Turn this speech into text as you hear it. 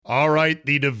All right,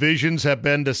 the divisions have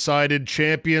been decided,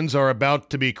 champions are about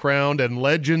to be crowned, and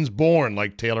legends born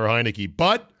like Taylor Heineke.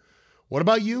 But what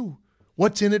about you?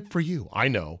 What's in it for you? I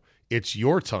know. It's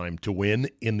your time to win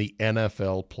in the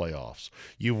NFL playoffs.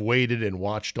 You've waited and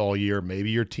watched all year.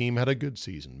 Maybe your team had a good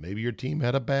season. Maybe your team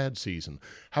had a bad season.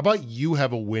 How about you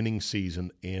have a winning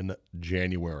season in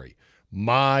January?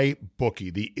 My Bookie,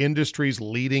 the industry's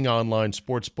leading online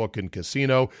sports book and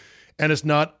casino, and it's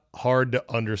not hard to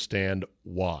understand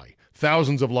why.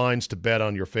 Thousands of lines to bet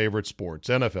on your favorite sports.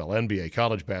 NFL, NBA,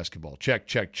 college basketball, check,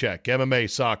 check, check. MMA,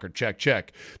 soccer, check,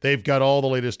 check. They've got all the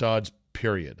latest odds,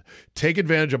 period. Take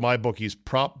advantage of MyBookie's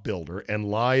prop builder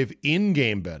and live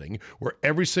in-game betting, where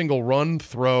every single run,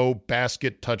 throw,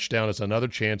 basket, touchdown is another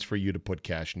chance for you to put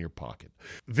cash in your pocket.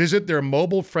 Visit their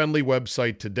mobile-friendly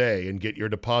website today and get your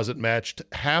deposit matched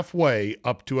halfway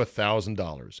up to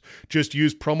 $1,000. Just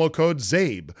use promo code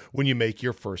ZABE when you make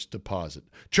your first deposit.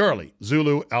 Charlie,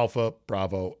 Zulu, Alpha,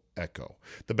 Bravo, Echo.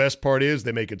 The best part is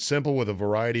they make it simple with a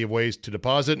variety of ways to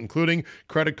deposit, including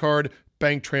credit card,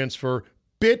 bank transfer,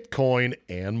 Bitcoin,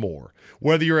 and more.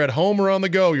 Whether you're at home or on the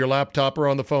go, your laptop or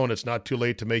on the phone, it's not too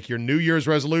late to make your New Year's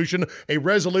resolution a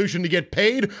resolution to get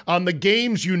paid on the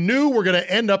games you knew were going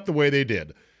to end up the way they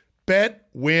did. Bet,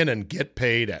 win, and get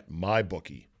paid at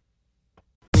MyBookie.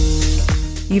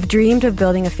 You've dreamed of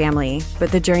building a family,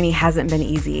 but the journey hasn't been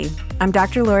easy. I'm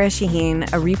Dr. Laura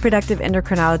Shaheen, a reproductive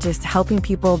endocrinologist helping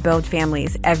people build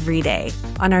families every day.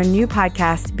 On our new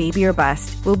podcast, Baby or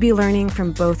Bust, we'll be learning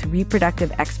from both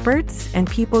reproductive experts and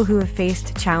people who have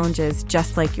faced challenges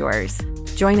just like yours.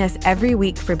 Join us every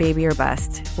week for Baby or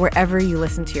Bust, wherever you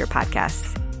listen to your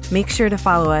podcasts. Make sure to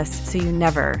follow us so you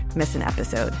never miss an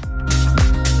episode.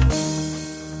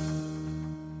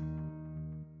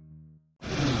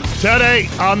 Today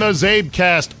on the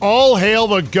Zabecast, all hail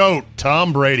the GOAT,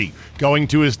 Tom Brady, going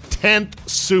to his 10th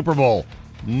Super Bowl.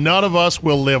 None of us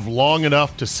will live long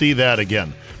enough to see that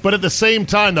again. But at the same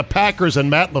time, the Packers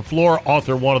and Matt LaFleur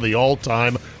author one of the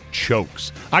all-time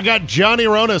chokes. I got Johnny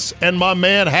Ronas and my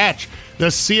man Hatch, the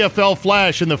CFL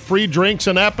Flash, in the free drinks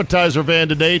and appetizer van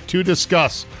today to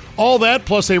discuss. All that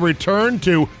plus a return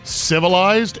to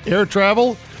civilized air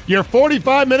travel. Your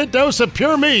 45-minute dose of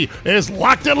pure me is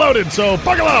locked and loaded, so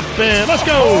buckle up and let's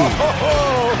go.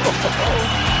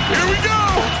 Here we go.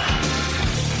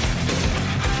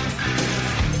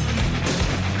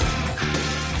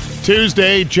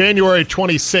 Tuesday, January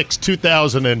 26,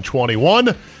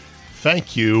 2021.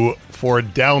 Thank you for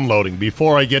downloading.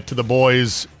 Before I get to the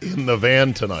boys in the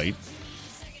van tonight,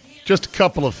 just a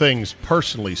couple of things,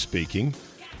 personally speaking.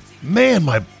 Man,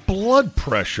 my blood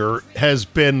pressure has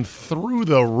been through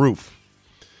the roof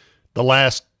the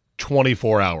last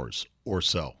 24 hours or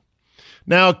so.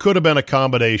 Now, it could have been a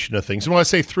combination of things. And when I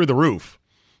say through the roof,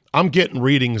 I'm getting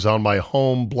readings on my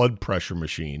home blood pressure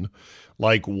machine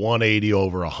like 180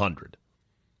 over 100.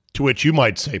 To which you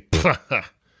might say,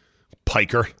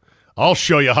 Piker, I'll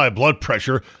show you high blood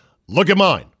pressure. Look at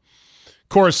mine. Of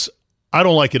course, I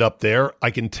don't like it up there. I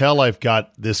can tell I've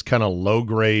got this kind of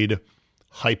low-grade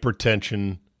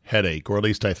hypertension headache, or at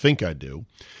least I think I do.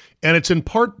 And it's in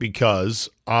part because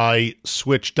I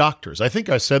switched doctors. I think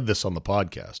I said this on the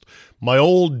podcast. My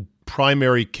old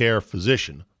primary care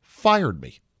physician fired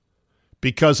me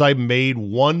because I made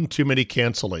one too many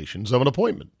cancellations of an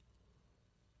appointment.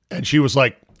 And she was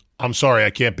like, I'm sorry,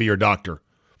 I can't be your doctor.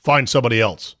 Find somebody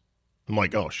else. I'm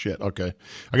like, oh, shit, okay.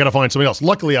 I got to find somebody else.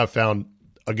 Luckily, I found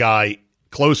a guy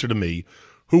closer to me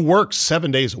who works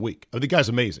 7 days a week. The guy's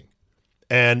amazing.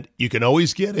 And you can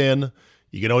always get in.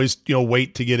 You can always,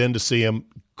 wait to get in to see him.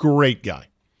 Great guy.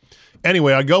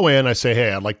 Anyway, I go in. I say,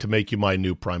 hey, I'd like to make you my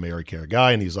new primary care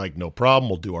guy. And he's like, no problem.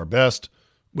 We'll do our best,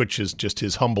 which is just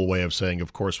his humble way of saying,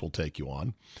 of course, we'll take you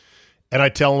on. And I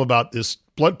tell him about this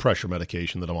blood pressure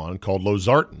medication that I'm on called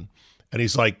Losartan. And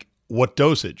he's like, what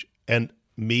dosage? And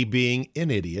me being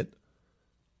an idiot,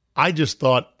 I just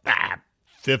thought,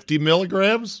 50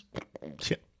 milligrams?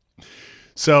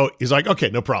 So he's like, okay,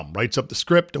 no problem. Writes up the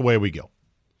script. Away we go.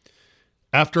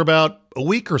 After about a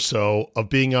week or so of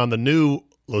being on the new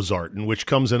Losartan, which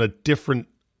comes in a different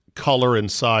color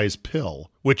and size pill,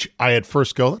 which I at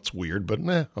first go, that's weird, but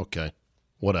okay,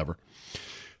 whatever.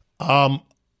 I'm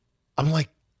like,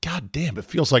 God damn, it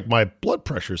feels like my blood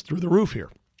pressure's through the roof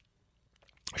here.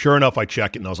 Sure enough, I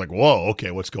check it, and I was like, whoa,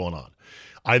 okay, what's going on?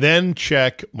 I then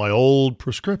check my old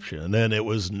prescription, and then it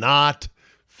was not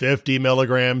 50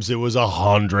 milligrams, it was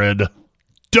 100.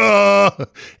 Duh!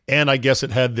 And I guess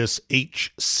it had this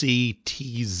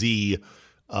HCTZ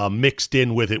mixed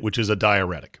in with it, which is a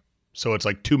diuretic. So it's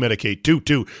like two medications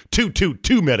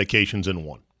in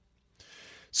one.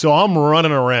 So I'm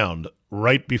running around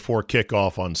right before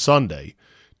kickoff on Sunday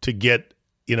to get,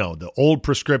 the old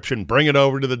prescription, bring it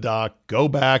over to the doc, go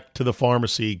back to the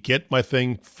pharmacy, get my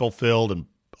thing fulfilled, and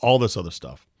all this other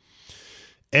stuff.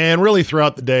 And really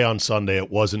throughout the day on Sunday, it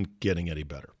wasn't getting any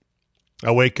better.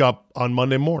 I wake up on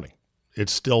Monday morning.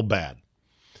 It's still bad.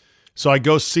 So I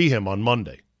go see him on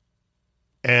Monday.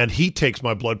 And he takes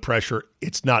my blood pressure.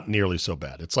 It's not nearly so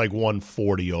bad. It's like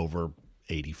 140 over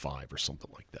 85 or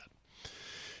something like that.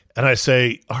 And I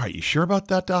say, all right, you sure about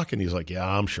that, doc? And he's like, yeah,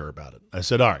 I'm sure about it. I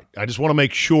said, all right, I just want to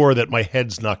make sure that my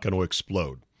head's not going to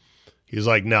explode. He's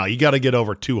like, no, you got to get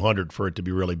over 200 for it to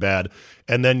be really bad.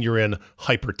 And then you're in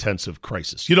hypertensive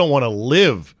crisis. You don't want to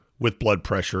live with blood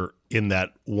pressure in that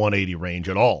 180 range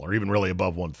at all, or even really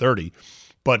above 130.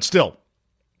 But still,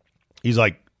 he's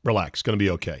like, relax, it's going to be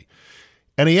okay.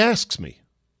 And he asks me,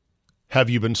 have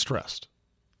you been stressed?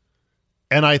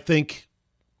 And I think,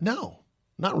 no,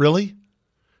 not really.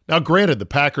 Now, granted, the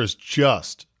Packers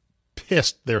just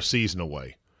pissed their season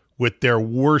away with their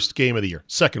worst game of the year.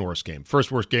 Second worst game.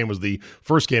 First worst game was the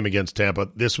first game against Tampa.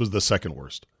 This was the second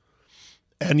worst.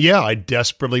 And yeah, I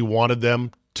desperately wanted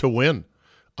them to win.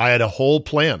 I had a whole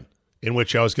plan in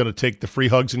which I was going to take the free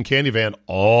hugs and candy van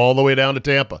all the way down to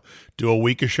Tampa, do a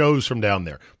week of shows from down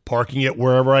there, parking it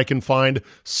wherever I can find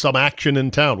some action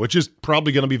in town, which is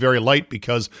probably going to be very light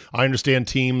because I understand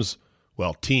team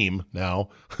now,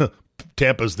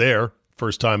 Tampa's there,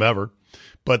 first time ever,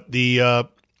 but the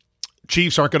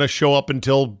Chiefs aren't going to show up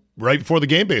until right before the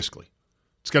game, basically.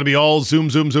 It's going to be all zoom.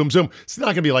 It's not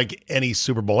going to be like any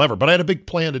Super Bowl ever, but I had a big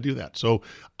plan to do that. So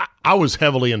I was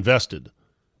heavily invested.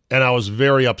 And I was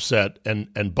very upset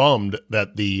and bummed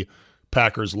that the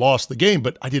Packers lost the game,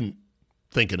 but I didn't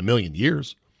think in a million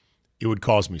years it would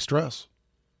cause me stress.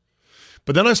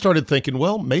 But then I started thinking,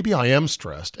 well, maybe I am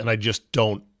stressed and I just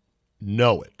don't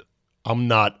know it. I'm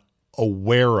not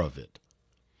aware of it.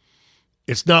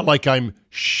 It's not like I'm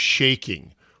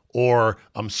shaking or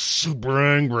I'm super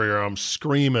angry or I'm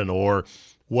screaming or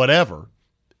whatever.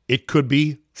 It could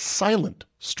be silent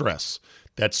stress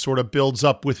that sort of builds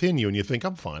up within you and you think,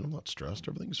 I'm fine, I'm not stressed,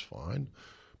 everything's fine.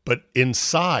 But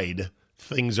inside,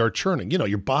 things are churning.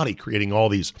 Your body creating all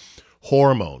these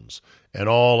hormones and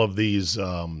all of these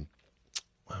endorphins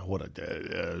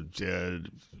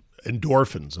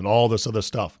and all this other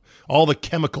stuff, all the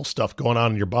chemical stuff going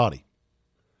on in your body.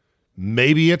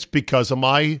 Maybe it's because of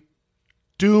my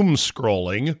doom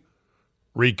scrolling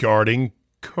regarding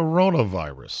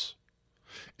coronavirus.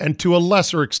 And to a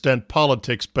lesser extent,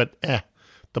 politics, but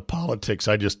the politics,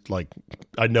 I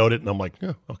note it and I'm like,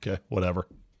 yeah, okay, whatever.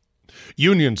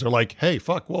 Unions are like, hey,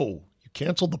 fuck, whoa, you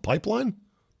canceled the pipeline?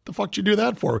 The fuck did you do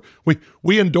that for?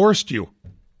 We endorsed you,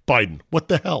 Biden. What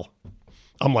the hell?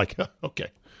 I'm like,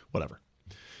 okay, whatever.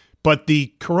 But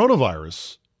the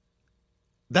coronavirus,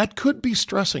 that could be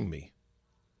stressing me.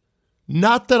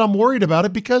 Not that I'm worried about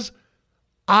it because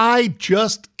I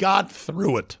just got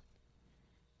through it.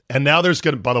 And now there's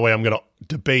going to, by the way, I'm going to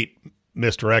debate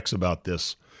Mr. X about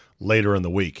this later in the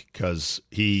week because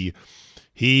he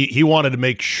wanted to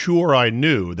make sure I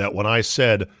knew that when I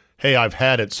said, hey, I've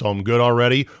had it, so I'm good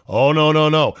already. Oh,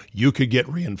 no. You could get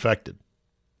reinfected.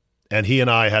 And he and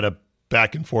I had a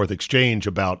back and forth exchange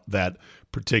about that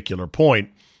particular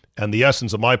point. And the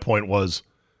essence of my point was,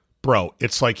 bro,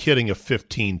 it's like hitting a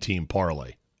 15-team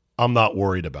parlay. I'm not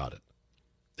worried about it.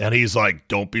 And he's like,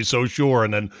 don't be so sure.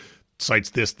 And then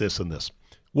cites this, and this.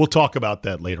 We'll talk about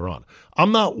that later on.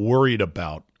 I'm not worried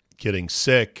about getting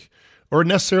sick or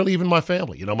necessarily even my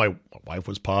family. My wife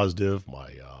was positive.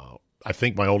 I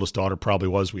think my oldest daughter probably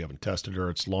was. We haven't tested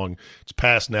her. It's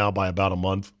passed now by about a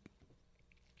month.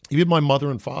 Even my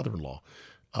mother and father-in-law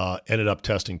ended up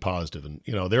testing positive. And,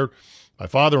 my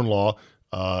father-in-law,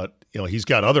 he's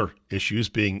got other issues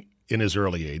being in his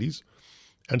early 80s.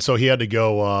 And so he had to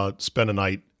go spend a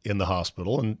night in the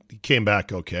hospital, and he came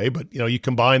back okay. But, you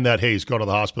combine that, hey, he's going to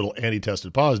the hospital and he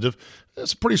tested positive.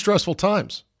 It's pretty stressful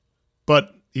times.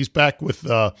 But he's back with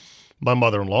my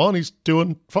mother-in-law, and he's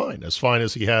doing fine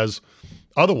as he has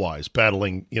otherwise,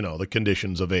 battling, the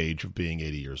conditions of age of being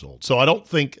 80 years old. So I don't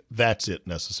think that's it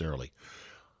necessarily.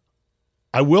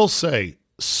 I will say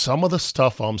some of the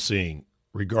stuff I'm seeing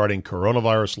regarding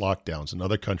coronavirus lockdowns in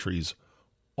other countries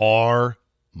are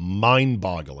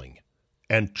mind-boggling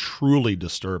and truly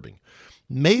disturbing.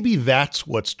 Maybe that's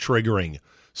what's triggering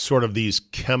sort of these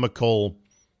chemical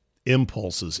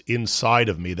impulses inside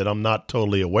of me that I'm not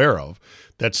totally aware of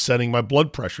that's sending my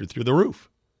blood pressure through the roof.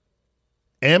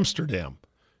 Amsterdam,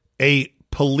 a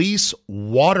police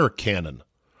water cannon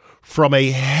from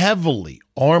a heavily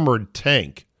armored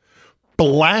tank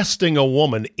blasting a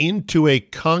woman into a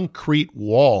concrete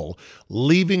wall,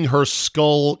 leaving her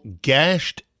skull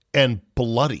gashed and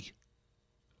bloody.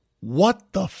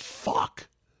 What the fuck?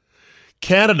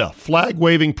 Canada,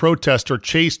 flag-waving protester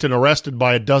chased and arrested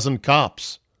by a dozen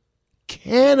cops.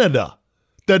 Canada,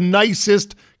 the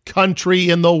nicest country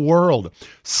in the world.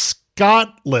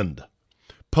 Scotland,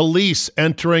 police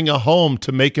entering a home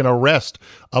to make an arrest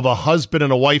of a husband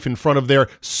and a wife in front of their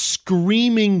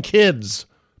screaming kids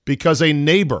because a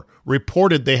neighbor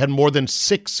reported they had more than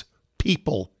 6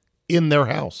 people in their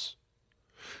house.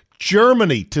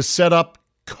 Germany to set up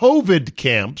COVID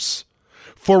camps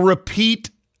for repeat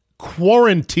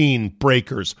quarantine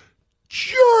breakers.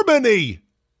 Germany!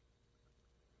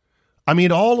 I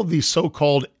mean, all of these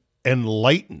so-called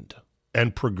enlightened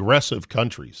and progressive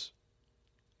countries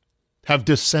have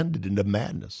descended into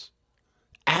madness.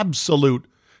 Absolute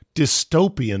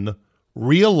dystopian,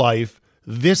 real life,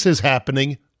 this is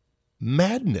happening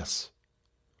madness.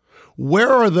 Where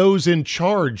are those in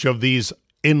charge of these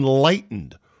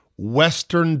enlightened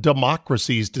Western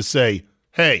democracies to say,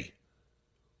 hey,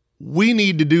 we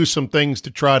need to do some things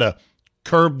to try to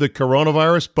curb the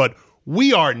coronavirus, but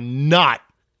we are not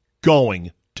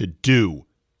going to do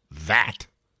that.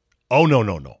 Oh, no.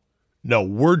 No,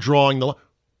 we're drawing the line.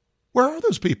 Where are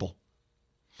those people?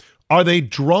 Are they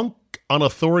drunk on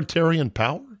authoritarian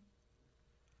power?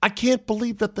 I can't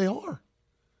believe that they are.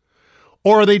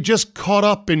 Or are they just caught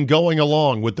up in going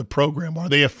along with the program? Are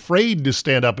they afraid to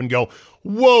stand up and go,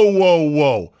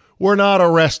 whoa, we're not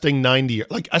arresting 90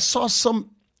 Like I saw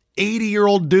some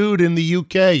 80-year-old dude in the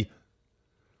UK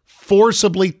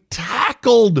forcibly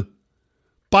tackled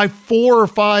by 4 or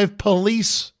 5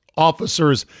 police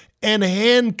officers and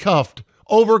handcuffed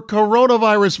over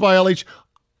coronavirus violation.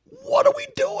 What are we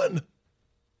doing?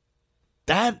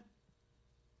 That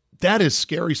is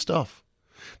scary stuff,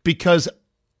 because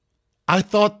I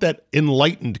thought that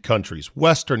enlightened countries,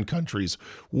 Western countries,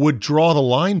 would draw the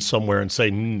line somewhere and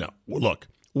say, no, look,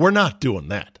 we're not doing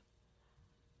that.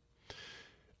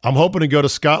 I'm hoping to go to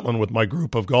Scotland with my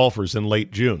group of golfers in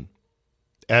late June.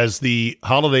 As the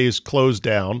holidays closed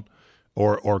down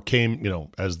or came,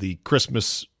 as the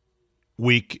Christmas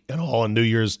week and all and New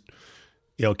Year's,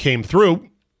 came through,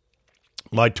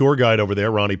 my tour guide over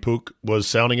there, Ronnie Pook, was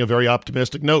sounding a very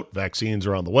optimistic note. Vaccines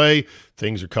are on the way.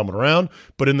 Things are coming around.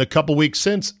 But in the couple weeks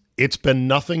since, it's been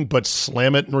nothing but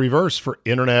slam it in reverse for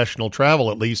international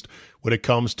travel, at least when it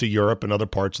comes to Europe and other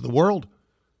parts of the world.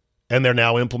 And they're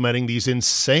now implementing these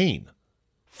insane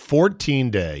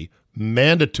 14-day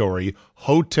mandatory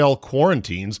hotel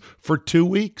quarantines for 2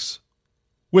 weeks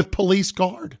with police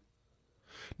guard.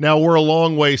 Now, we're a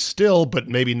long way still, but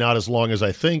maybe not as long as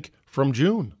I think, from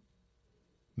June.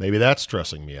 Maybe that's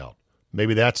stressing me out.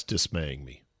 Maybe that's dismaying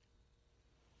me.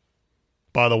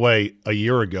 By the way, a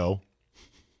year ago,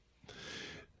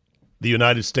 the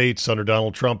United States under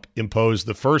Donald Trump imposed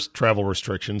the first travel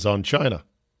restrictions on China.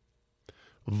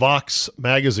 Vox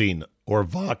magazine, or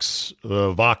Vox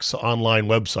online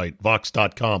website,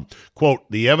 Vox.com, quote,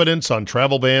 the evidence on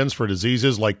travel bans for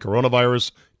diseases like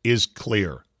coronavirus is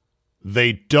clear.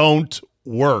 They don't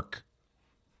work.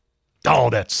 Oh,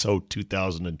 that's so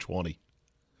 2020.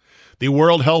 The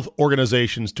World Health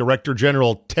Organization's Director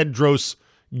General Tedros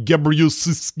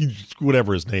Ghebreyesus,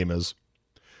 whatever his name is,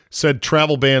 said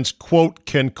travel bans, quote,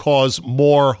 can cause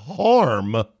more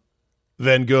harm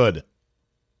than good.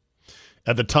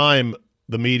 At the time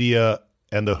the media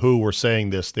and the WHO were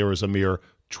saying this, there was a mere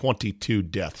 22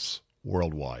 deaths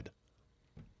worldwide.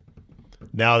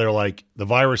 Now they're like, the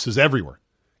virus is everywhere,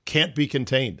 can't be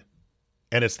contained.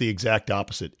 And it's the exact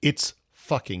opposite. It's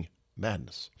fucking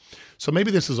madness. So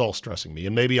maybe this is all stressing me,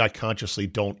 and maybe I consciously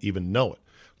don't even know it.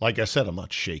 Like I said, I'm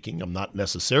not shaking. I'm not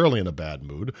necessarily in a bad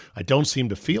mood. I don't seem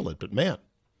to feel it, but man,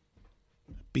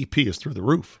 BP is through the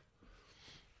roof.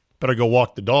 Better go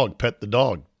walk the dog, pet the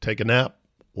dog, take a nap,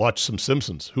 watch some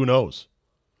Simpsons. Who knows?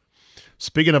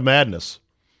 Speaking of madness,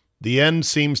 the end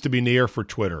seems to be near for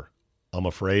Twitter, I'm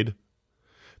afraid.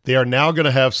 They are now going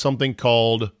to have something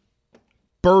called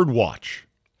Birdwatch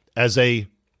as a,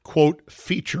 quote,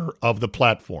 feature of the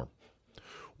platform.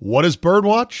 What is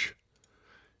Birdwatch?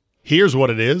 Here's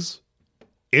what it is.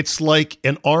 It's like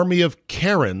an army of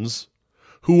Karens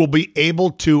who will be able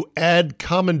to add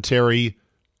commentary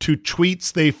to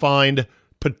tweets they find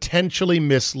potentially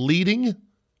misleading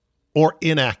or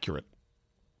inaccurate.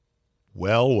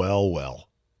 Well.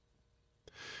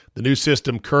 The new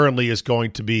system currently is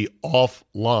going to be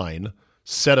offline,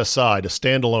 set aside, a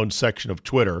standalone section of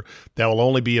Twitter that will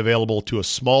only be available to a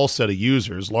small set of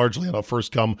users, largely on a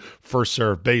first-come,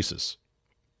 first-served basis.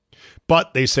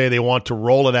 But they say they want to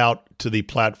roll it out to the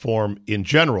platform in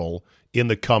general in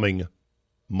the coming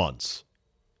months.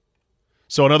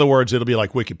 So in other words, it'll be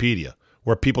like Wikipedia,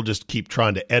 where people just keep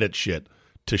trying to edit shit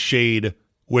to shade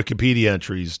Wikipedia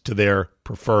entries to their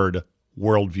preferred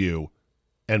worldview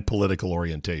and political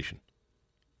orientation.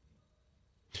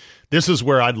 This is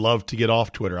where I'd love to get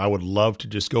off Twitter. I would love to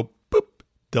just go, boop,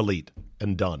 delete,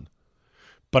 and done.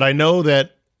 But I know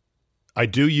that I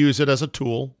do use it as a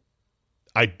tool.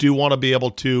 I do want to be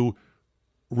able to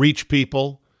reach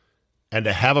people and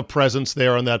to have a presence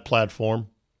there on that platform.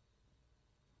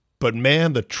 But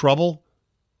man, the trouble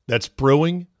that's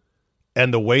brewing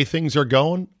and the way things are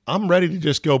going, I'm ready to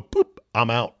just go, boop, I'm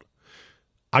out.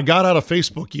 I got out of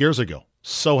Facebook years ago.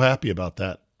 So happy about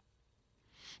that.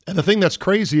 And the thing that's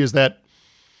crazy is that,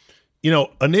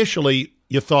 initially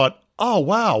you thought, oh,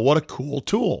 wow, what a cool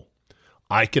tool.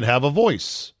 I can have a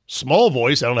voice. Small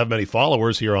voice. I don't have many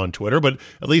followers here on Twitter, but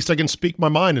at least I can speak my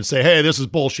mind and say, hey, this is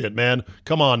bullshit, man.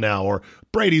 Come on now. Or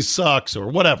Brady sucks or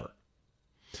whatever.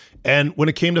 And when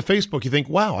it came to Facebook, you think,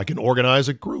 wow, I can organize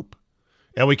a group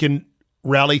and we can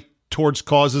rally towards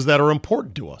causes that are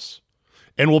important to us.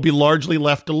 And we'll be largely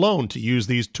left alone to use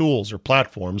these tools or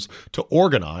platforms to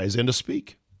organize and to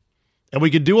speak. And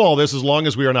we can do all this as long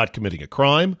as we are not committing a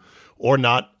crime or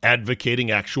not advocating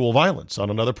actual violence on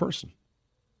another person.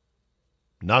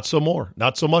 Not so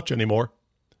much anymore.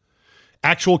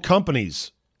 Actual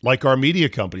companies, like our media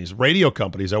companies, radio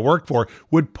companies I worked for,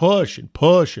 would push and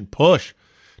push and push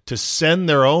to send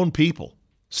their own people,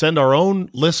 send our own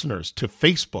listeners to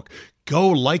Facebook. Go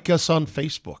like us on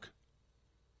Facebook.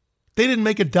 They didn't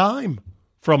make a dime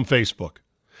from Facebook.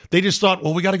 They just thought,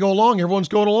 well, we got to go along. Everyone's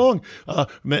going along.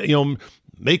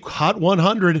 Make Hot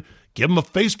 100, give them a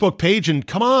Facebook page, and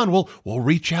come on, we'll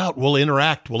reach out, we'll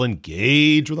interact, we'll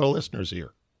engage with our listeners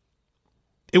here.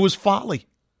 It was folly.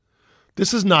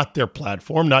 This is not their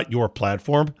platform, not your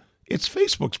platform. It's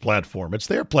Facebook's platform. It's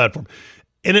their platform.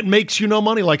 And it makes you no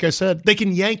money, like I said. They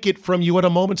can yank it from you at a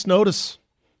moment's notice.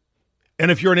 And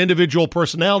if you're an individual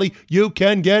personality, you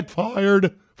can get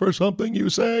fired for something you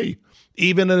say,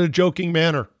 even in a joking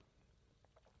manner.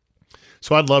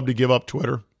 So I'd love to give up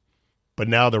Twitter, but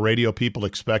now the radio people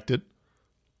expect it,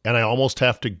 and I almost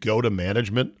have to go to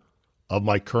management of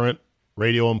my current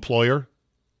radio employer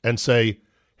and say,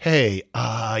 hey,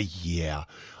 yeah,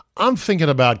 I'm thinking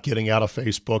about getting out of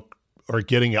Facebook or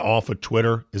getting off of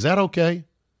Twitter. Is that okay?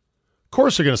 Of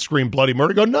course they're going to scream bloody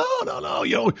murder. Go, no,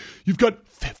 you've got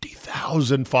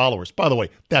 50,000 followers. By the way,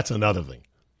 that's another thing.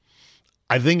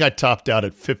 I think I topped out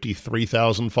at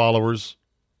 53,000 followers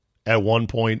at one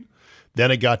point. Then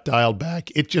it got dialed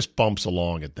back. It just bumps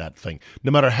along at that thing.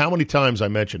 No matter how many times I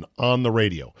mention on the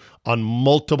radio, on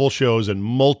multiple shows in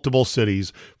multiple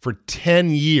cities for 10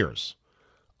 years,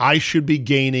 I should be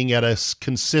gaining at a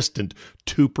consistent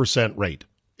 2% rate.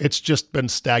 It's just been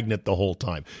stagnant the whole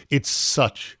time. It's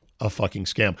such a fucking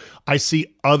scam. I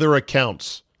see other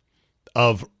accounts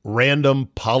of random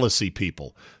policy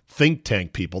people, think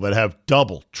tank people that have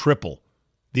double, triple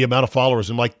the amount of followers.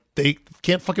 I'm like, they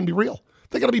can't fucking be real.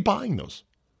 They got to be buying those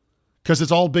because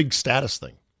it's all big status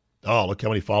thing. Oh, look how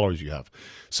many followers you have.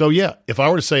 So yeah, if I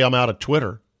were to say I'm out of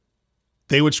Twitter,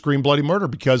 they would scream bloody murder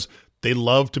because they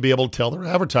love to be able to tell their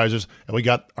advertisers, and we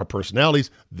got our personalities,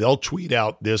 they'll tweet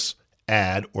out this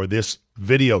ad or this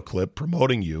video clip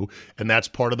promoting you, and that's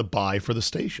part of the buy for the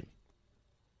station.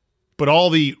 But all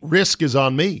the risk is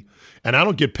on me, and I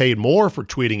don't get paid more for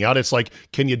tweeting out. It's like,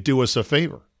 can you do us a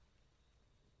favor?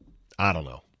 I don't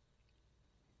know.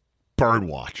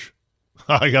 Birdwatch.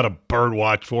 I got a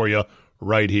birdwatch for you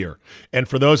right here. And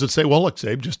for those that say, well, look,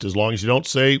 Zabe, just as long as you don't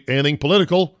say anything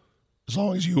political, as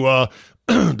long as you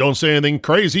don't say anything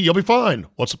crazy, you'll be fine.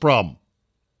 What's the problem?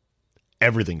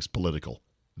 Everything's political.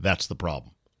 That's the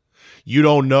problem. You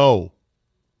don't know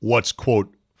what's,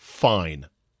 quote, fine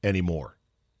anymore.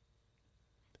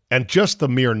 And just the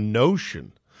mere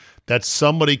notion that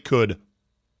somebody could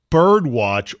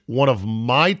birdwatch one of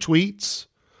my tweets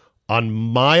on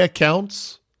my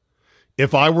accounts,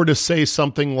 if I were to say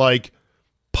something like,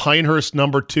 Pinehurst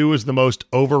number 2 is the most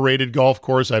overrated golf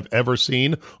course I've ever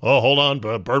seen. Oh, hold on.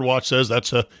 Birdwatch says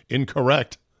that's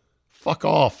incorrect. Fuck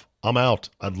off. I'm out.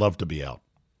 I'd love to be out.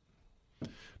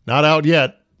 Not out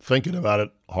yet. Thinking about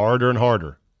it harder and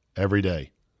harder every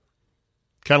day.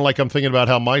 Kind of like I'm thinking about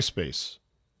how MySpace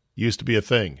used to be a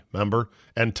thing, remember?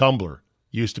 And Tumblr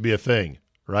used to be a thing,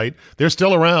 right? They're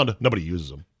still around. Nobody uses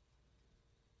them.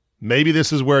 Maybe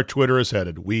this is where Twitter is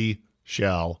headed. We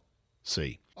shall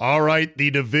see. All right,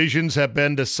 the divisions have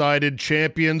been decided.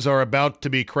 Champions are about to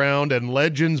be crowned and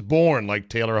legends born like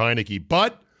Taylor Heineke.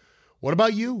 But what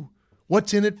about you?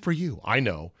 What's in it for you? I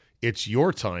know. It's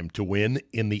your time to win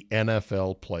in the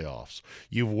NFL playoffs.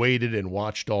 You've waited and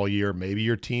watched all year. Maybe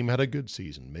your team had a good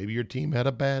season. Maybe your team had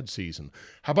a bad season.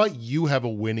 How about you have a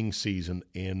winning season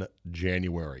in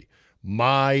January?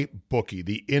 MyBookie,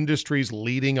 the industry's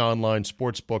leading online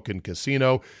sportsbook and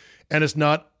casino, and it's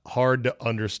not hard to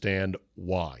understand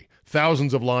why.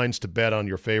 Thousands of lines to bet on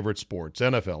your favorite sports,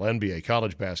 NFL, NBA,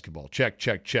 college basketball, check,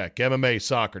 check, check, MMA,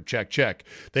 soccer, check, check.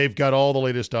 They've got all the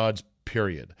latest odds,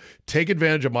 period. Take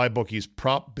advantage of MyBookie's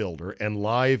prop builder and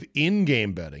live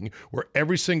in-game betting, where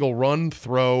every single run,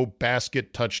 throw,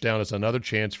 basket, touchdown is another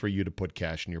chance for you to put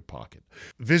cash in your pocket.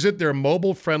 Visit their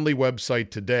mobile-friendly website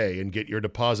today and get your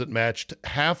deposit matched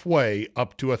halfway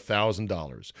up to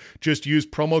 $1,000. Just use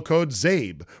promo code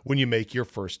ZABE when you make your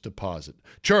first deposit.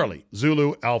 Charlie,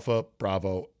 Zulu, Alpha,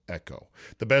 Bravo, Echo.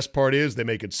 The best part is they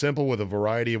make it simple with a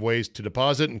variety of ways to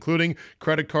deposit, including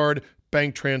credit card,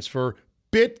 bank transfer,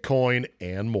 Bitcoin,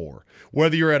 and more.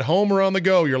 Whether you're at home or on the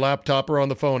go, your laptop or on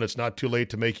the phone, it's not too late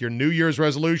to make your New Year's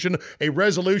resolution a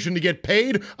resolution to get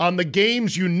paid on the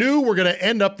games you knew were going to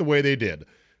end up the way they did.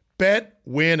 Bet,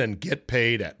 win, and get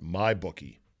paid at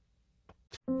MyBookie.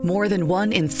 More than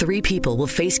 1 in 3 people will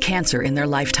face cancer in their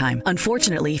lifetime.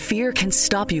 Unfortunately, fear can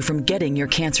stop you from getting your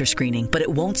cancer screening, but it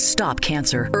won't stop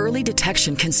cancer. Early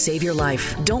detection can save your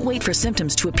life. Don't wait for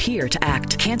symptoms to appear to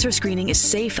act. Cancer screening is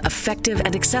safe, effective,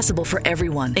 and accessible for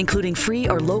everyone, including free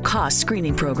or low-cost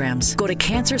screening programs. Go to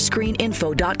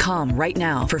cancerscreeninfo.com right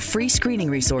now for free screening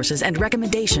resources and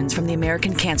recommendations from the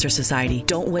American Cancer Society.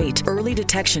 Don't wait. Early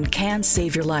detection can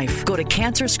save your life. Go to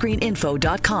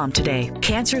cancerscreeninfo.com today.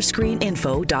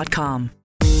 Cancerscreeninfo.com.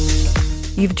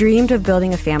 You've dreamed of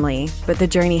building a family, but the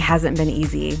journey hasn't been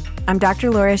easy. I'm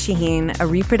Dr. Laura Shaheen, a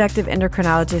reproductive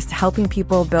endocrinologist helping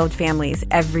people build families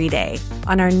every day.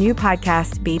 On our new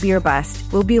podcast, Baby or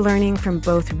Bust, we'll be learning from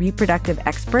both reproductive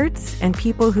experts and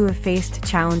people who have faced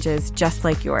challenges just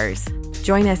like yours.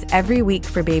 Join us every week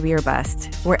for Baby or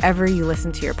Bust, wherever you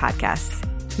listen to your podcasts.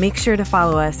 Make sure to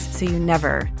follow us so you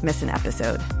never miss an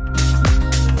episode.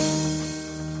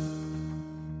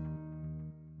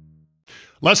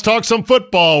 Let's talk some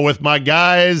football with my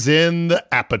guys in the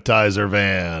appetizer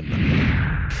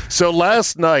van. So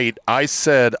last night I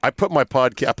said I put the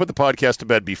podcast to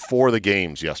bed before the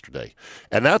games yesterday.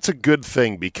 And that's a good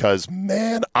thing because,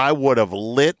 man, I would have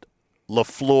lit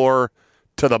LaFleur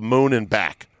to the moon and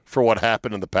back for what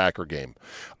happened in the Packer game.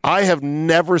 I have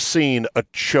never seen a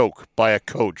choke by a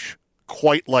coach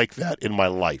quite like that in my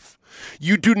life.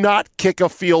 You do not kick a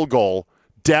field goal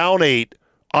down 8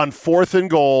 on 4th and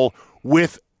goal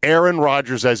with Aaron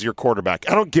Rodgers as your quarterback.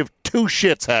 I don't give 2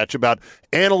 shits, Hatch, about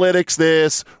analytics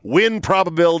this, win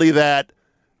probability that.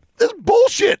 This is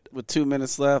bullshit. With 2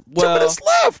 minutes left. 2 minutes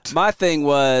left. My thing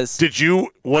was...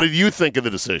 What did you think of the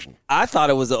decision? I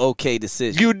thought it was an okay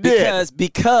decision. You did.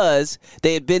 Because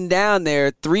they had been down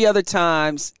there 3 other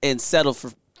times and settled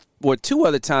for... Or 2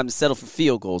 other times and settled for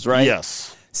field goals, right?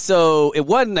 Yes. So it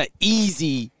wasn't an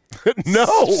easy...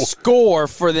 score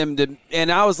for them to, and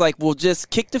I was like, well, just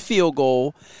kick the field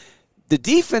goal. The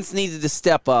defense needed to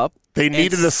step up. They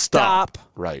needed to stop.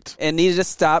 Right. And needed to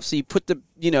stop. So you put the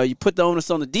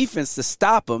onus on the defense to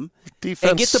stop them defense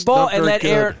and get the ball and let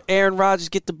Aaron Rodgers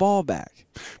get the ball back.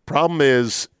 Problem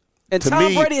is, and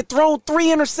Tom Brady had thrown 3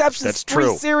 interceptions. That's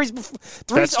true.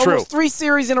 Almost 3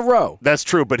 series in a row. That's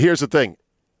true. But here's the thing: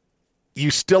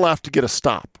 you still have to get a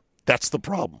stop. That's the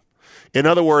problem. In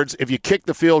other words, if you kick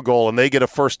the field goal and they get a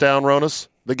first down, Ronas,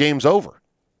 the game's over.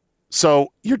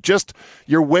 So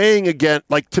you're weighing again.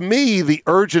 Like, to me, the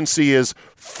urgency is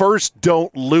first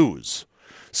don't lose.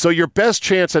 So your best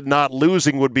chance at not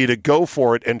losing would be to go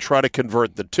for it and try to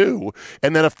convert the 2.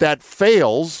 And then if that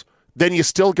fails, then you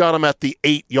still got them at the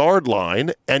 8-yard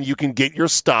line and you can get your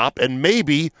stop and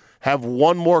maybe have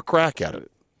one more crack at it.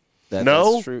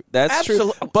 That's true. That's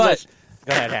Absolutely. true. But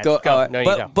go ahead, go. No, you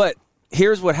don't. But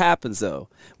here's what happens, though.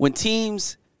 When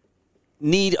teams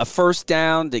need a first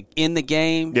down to end the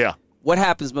game, what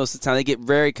happens most of the time? They get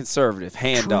very conservative.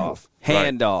 Handoff.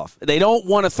 They don't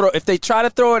want to throw. If they try to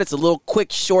throw it, it's a little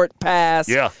quick, short pass.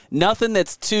 Yeah. Nothing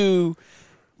that's too,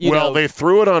 they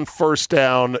threw it on first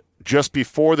down just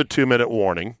before the 2-minute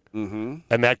warning, and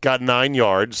that got 9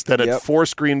 yards. Then it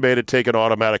forced Green Bay to take an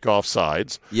automatic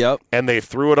offsides. Yep. And they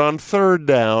threw it on 3rd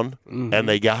down, and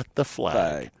they got the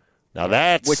flag. Now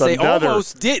which they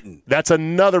almost didn't. That's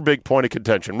another big point of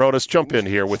contention. Ronas, jump in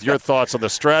here with your thoughts on the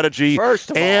strategy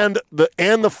first of all, and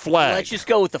the flag. Let's just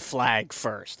go with the flag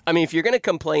first. I mean, if you're going to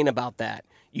complain about that,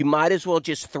 you might as well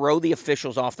just throw the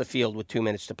officials off the field with 2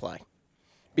 minutes to play.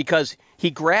 Because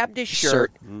he grabbed his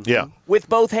shirt with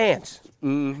both hands.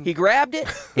 Mm-hmm. He grabbed it.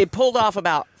 It pulled off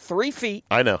about 3 feet.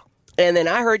 I know. And then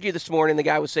I heard you this morning, the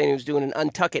guy was saying he was doing an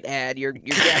Untuck It ad. Your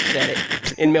guest said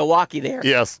it in Milwaukee there.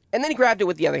 Yes. And then he grabbed it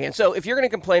with the other hand. So if you're going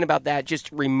to complain about that,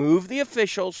 just remove the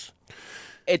officials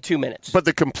at 2 minutes. But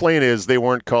the complaint is they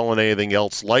weren't calling anything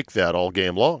else like that all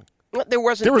game long. There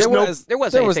was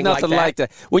nothing like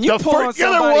that. When you pull on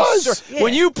somebody's shirt,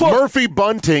 when you pull Murphy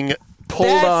Bunting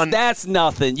pulled on. That's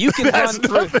nothing. You can run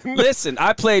through. Listen,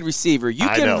 I played receiver. You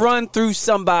can run through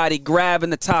somebody grabbing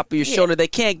the top of your shoulder. They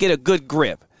can't get a good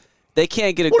grip. They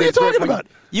can't get a good grip. What are you talking about?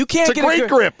 You can't it's get a great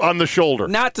grip on the shoulder.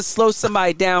 Not to slow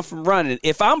somebody down from running.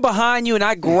 If I'm behind you and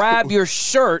I grab your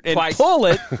shirt and pull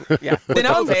it,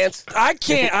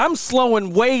 then I'm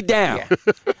slowing way down.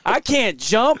 Yeah. I can't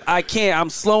jump. I'm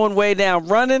slowing way down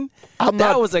running.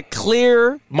 That was a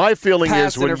clear My feeling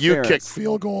is when you kick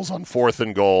field goals on 4th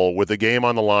and goal with the game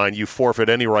on the line, you forfeit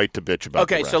any right to bitch about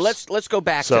the refs. So let's go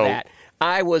back to that.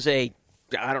 I was a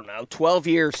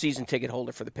 12-year season ticket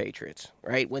holder for the Patriots,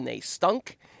 right? When they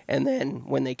stunk and then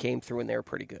when they came through and they were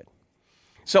pretty good.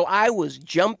 So I was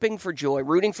jumping for joy,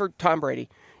 rooting for Tom Brady,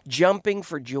 jumping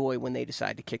for joy when they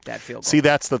decided to kick that field goal. See,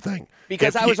 that's the thing.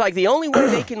 Because I was like, the only way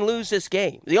they can lose this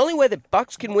game, the only way the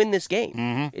Bucs can win this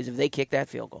game is if they kick that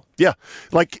field goal. Yeah.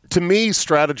 Like, to me,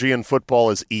 strategy in football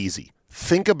is easy.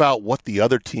 Think about what the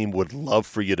other team would love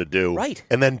for you to do. Right.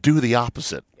 And then do the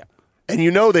opposite. Yeah.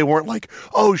 And they weren't like,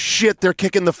 oh, shit, they're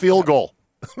kicking the field goal.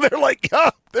 They're like,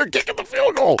 they're kicking the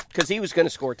field goal. Because he was going to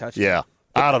score a touchdown. Yeah.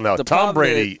 I don't know. Tom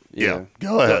Brady,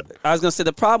 go ahead. I was going to say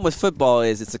the problem with football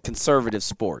is it's a conservative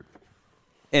sport.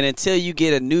 And until you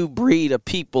get a new breed of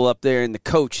people up there in the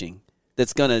coaching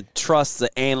that's going to trust the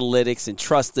analytics and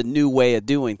trust the new way of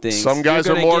doing things. Some guys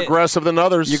are more aggressive than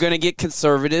others. You're going to get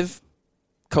conservative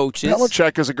coaches.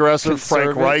 Belichick is aggressive.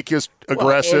 Frank Reich is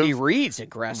aggressive. Andy Reid's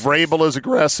aggressive. Vrabel is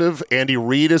aggressive. Andy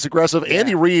Reid is aggressive. Yeah.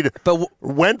 Andy Reid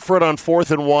went for it on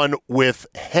 4th and 1 with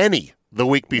Henny the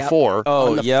week before.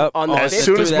 As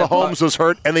soon as Mahomes was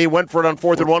hurt, and they went for it on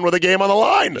 4th and 1 with a game on the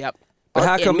line. Yep.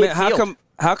 But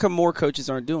how come more coaches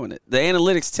aren't doing it? The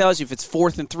analytics tells you if it's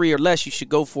 4th and 3 or less, you should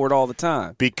go for it all the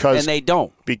time. And they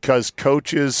don't. Because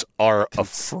coaches are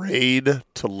afraid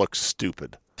to look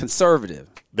stupid. Conservative.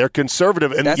 They're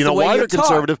conservative. And you know why they're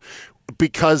conservative?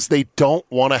 Because they don't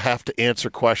want to have to answer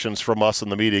questions from us in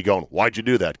the media going, why'd you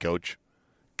do that, coach?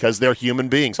 Because they're human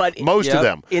beings. Most of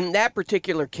them. In that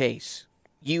particular case,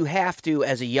 you have to,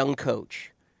 as a young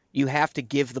coach, you have to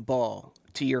give the ball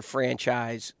to your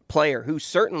franchise player who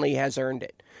certainly has earned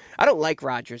it. I don't like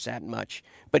Rodgers that much,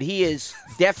 but he is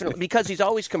definitely, because he's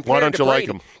always compared to Brady. Why don't you like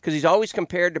him? Because he's always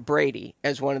compared to Brady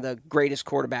as one of the greatest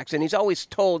quarterbacks, and he's always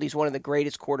told he's one of the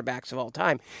greatest quarterbacks of all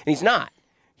time. And he's not.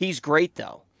 He's great,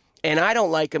 though. And I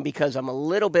don't like him because I'm a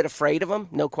little bit afraid of him,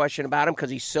 no question about him, because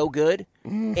he's so good.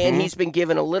 Mm-hmm. And he's been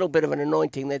given a little bit of an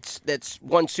anointing that's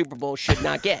one Super Bowl should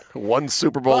not get. One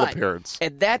Super Bowl appearance.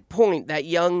 At that point, that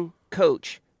young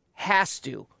coach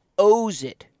owes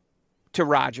it to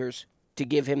Rodgers to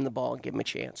give him the ball and give him a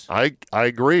chance. I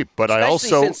agree, but especially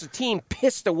since the team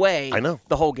pissed away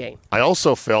the whole game. I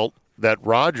also felt that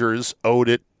Rodgers owed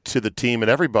it to the team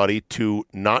and everybody to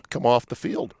not come off the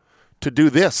field, to do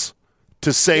this,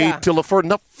 to say to LaFleur,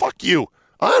 no, fuck you.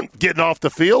 I'm getting off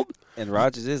the field. And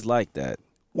Rodgers is like that.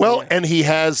 Well, and he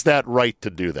has that right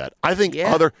to do that. I think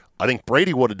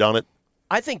Brady would have done it.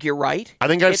 I think you're right. I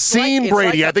think I've seen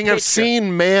Brady. I think I've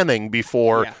seen Manning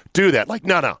before do that. Like,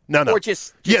 no. Or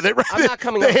just I'm not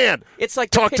coming the hand. It's like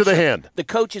talk to the hand. The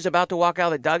coach is about to walk out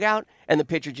of the dugout, and the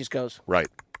pitcher just goes, right.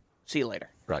 See you later.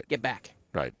 Right. Get back.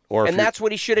 Right. And that's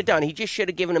what he should have done. He just should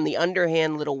have given him the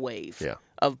underhand little wave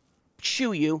of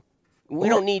shoo you. We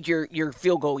don't need your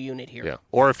field goal unit here. Yeah.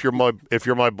 Or if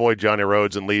you're my boy Johnny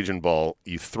Rhodes in Legion Ball,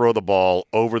 you throw the ball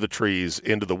over the trees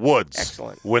into the woods.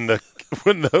 Excellent. When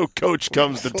the coach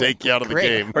comes to take you out of the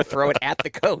game. Or throw it at the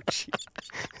coach.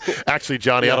 Actually,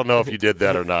 Johnny, I don't know if you did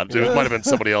that or not. It might have been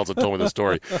somebody else that told me the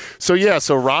story.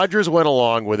 So Rodgers went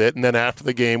along with it, and then after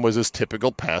the game was his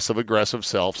typical passive-aggressive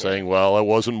self saying, well, it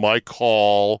wasn't my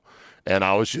call. And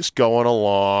I was just going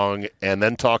along and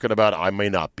then talking about I may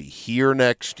not be here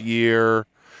next year.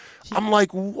 I'm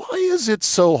like, why is it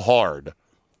so hard,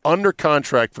 under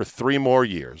contract for 3 more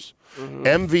years,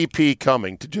 MVP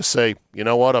coming, to just say, you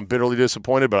know what, I'm bitterly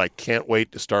disappointed, but I can't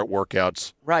wait to start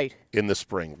workouts in the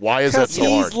spring. Why is that so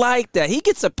hard? He's like that. He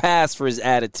gets a pass for his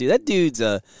attitude. That dude's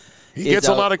He gets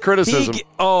a lot of criticism.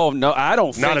 No, I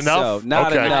don't think Not enough? so.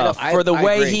 Not enough. For the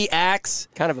way he acts.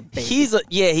 Kind of a baby.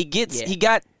 He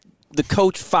got the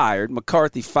coach fired,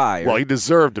 McCarthy fired. Well, he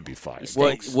deserved to be fired.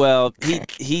 Well,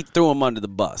 he threw him under the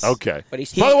bus. Okay. By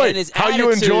the way, how you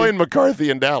enjoying McCarthy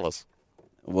in Dallas?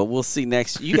 Well, we'll see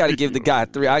next. You got to give the guy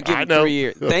 3. I give him 3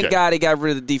 years. Okay. Thank God he got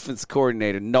rid of the defensive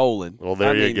coordinator, Nolan. Well,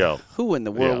 there you go. Who in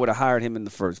the world would have hired him in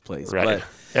the first place? Right.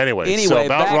 But anyway, so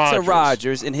about back to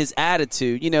Rodgers and his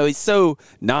attitude. He's so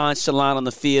nonchalant on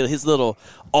the field. His little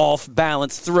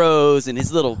off-balance throws and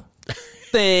his little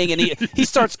thing, and he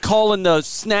starts calling the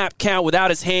snap count without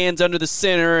his hands under the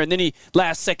center, and then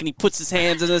last second he puts his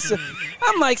hands in the.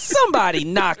 I'm like, somebody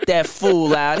knock that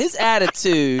fool out. His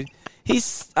attitude.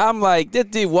 I'm like,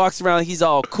 that dude walks around, he's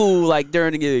all cool, like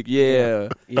during the gig. Yeah.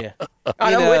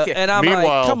 I'm with you. And I'm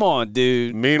like, come on,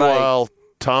 dude. Meanwhile,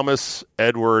 Thomas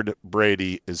Edward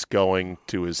Brady is going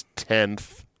to his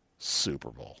 10th Super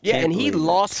Bowl. Yeah, and he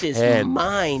lost his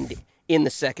mind in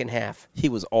the second half. He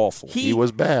was awful. He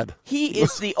was bad. He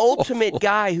is the ultimate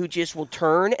guy who just will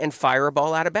turn and fire a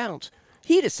ball out of bounds.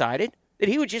 He decided that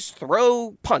he would just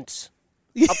throw punts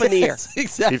up in the air.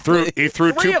 Exactly. He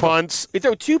threw 2 punts. He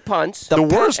threw 2 punts. The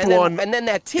worst one. And then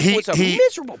that tip was a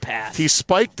miserable pass. He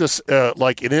spiked this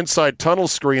like an inside tunnel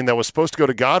screen that was supposed to go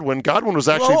to Godwin. Godwin was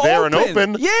actually there and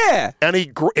open. Yeah. And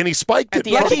he spiked it.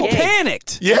 Like he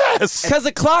panicked. Yes. Because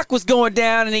the clock was going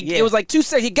down, and it was like 2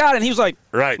 seconds. He got it, and he was like.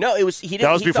 Right. No, it was. He didn't.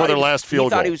 That was before their last field goal.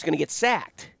 He thought he was going to get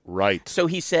sacked. Right. So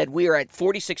he said, we are at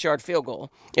 46-yard field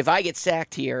goal. If I get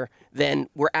sacked here, then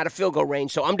we're out of field goal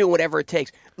range, so I'm doing whatever it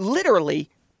takes. Literally,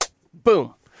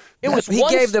 boom. He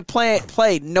gave the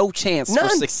play no chance for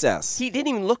success. He didn't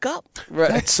even look up. Right.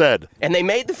 That said. And they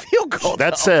made the field goal.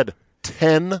 That said,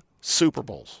 10 Super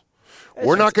Bowls.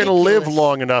 We're not going to live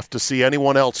long enough to see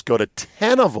anyone else go to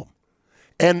 10 of them.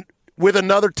 And with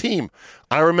another team.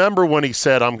 I remember when he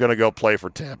said, I'm going to go play for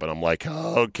Tampa. And I'm like,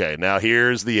 okay, now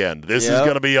here's the end. This is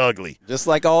going to be ugly. Just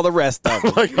like all the rest of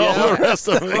them. All the rest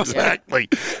of them, exactly.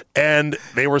 And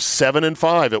they were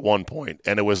 7-5 at one point,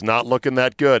 and it was not looking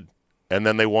that good. And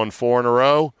then they won 4 in a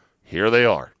row. Here they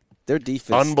are. Their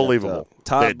defense unbelievable.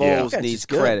 Todd Bowles needs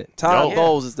credit. Todd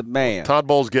Bowles is the man. Todd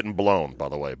Bowles getting blown, by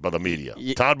the way, by the media.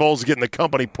 Todd Bowles is getting the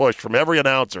company pushed from every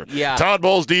announcer. Yeah. Todd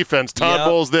Bowles defense. Todd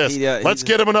Bowles this. Let's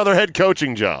get him another head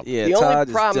coaching job. Yeah, the Todd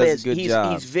only problem does is a good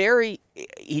job. he's very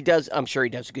he does. I'm sure he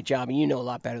does a good job, and you know a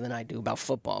lot better than I do about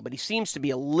football. But he seems to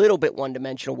be a little bit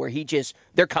one-dimensional, where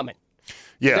they're coming.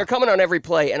 Yeah, they're coming on every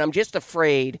play, and I'm just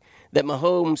afraid that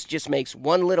Mahomes just makes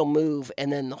one little move,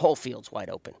 and then the whole field's wide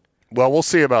open. Well, we'll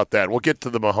see about that. We'll get to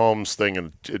the Mahomes thing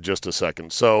in just a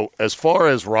second. So as far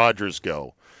as Rodgers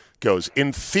goes,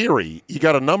 in theory, you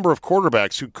got a number of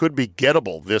quarterbacks who could be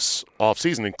gettable this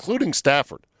offseason, including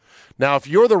Stafford. Now, if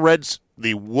you're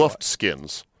the Wolf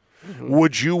Skins,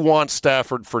 would you want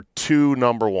Stafford for 2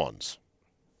 number ones?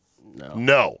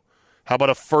 No. How about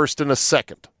a first and a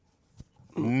second?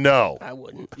 No. I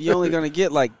wouldn't. You're only going to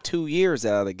get like 2 years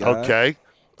out of the guy. Okay.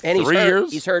 And he's 3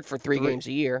 years? He's hurt for 3 games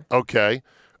a year. Okay.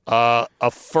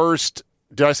 A first.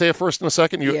 Did I say a first and a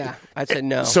second? Yeah, I said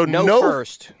no. So no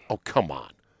first. Oh, come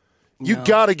on. You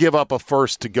got to give up a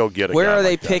first to go get a Where guy are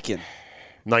they like picking?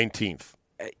 19th.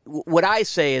 What I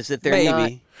say is that they're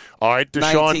not. All right,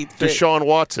 Deshaun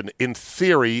Watson, in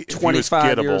theory, if 25 he was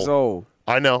gettable, years old.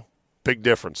 I know. Big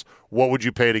difference. What would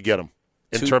you pay to get him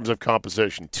in terms of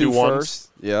composition? 2 ones?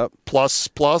 first. Yep. Plus?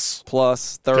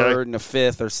 Plus third and a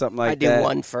fifth or something like that. I do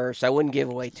 1 first. I wouldn't give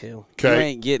away 2. Okay. You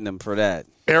ain't getting them for that.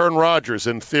 Aaron Rodgers,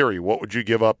 in theory, what would you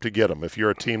give up to get him if you're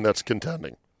a team that's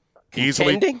contending?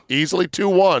 Contending? Easily 2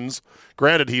 ones.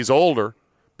 Granted, he's older,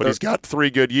 but he's got 3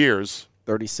 good years.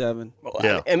 37.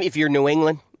 Yeah. I mean, if you're New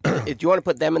England, if you want to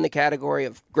put them in the category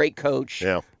of great coach,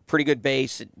 pretty good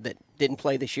base that didn't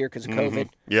play this year because of COVID,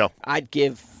 I'd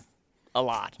give a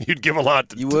lot. You'd give a lot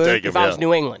to take him. If I was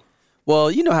New England.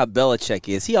 Well, you know how Belichick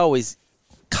is. He always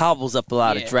cobbles up a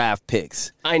lot of draft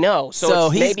picks. I know. So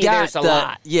maybe there's a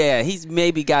lot. Yeah, he's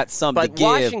maybe got some to give. But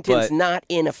Washington's not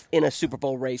in a Super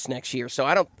Bowl race next year, so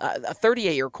I don't. A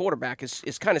 38-year quarterback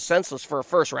is kind of senseless for a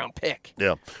first-round pick.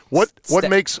 Yeah. What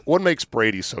makes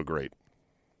Brady so great?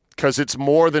 Because it's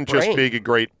more than just being a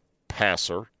great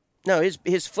passer. No,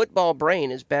 his football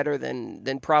brain is better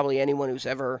than probably anyone who's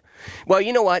ever. Well,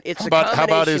 you know what? It's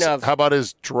how about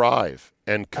his drive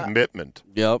and commitment?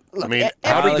 Yep. I mean,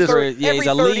 he's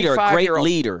a leader, a great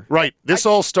leader. Right. This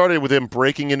all started with him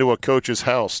breaking into a coach's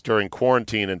house during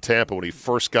quarantine in Tampa when he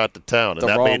first got to town, and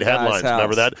that made headlines.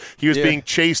 Remember that? He was being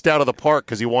chased out of the park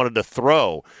because he wanted to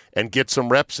throw and get some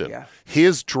reps in. Yeah.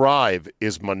 His drive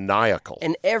is maniacal.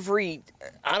 And every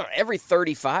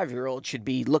 35-year-old should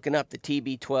be looking up the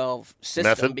TB12 system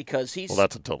method? Because he's. Well,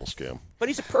 that's a total scam. But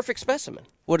he's a perfect specimen.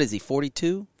 What is he?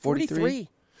 42? 43?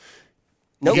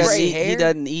 No gray hair.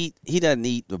 He doesn't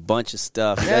eat a bunch of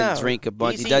stuff. He doesn't drink a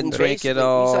bunch. He doesn't drink at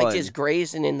all. He's like just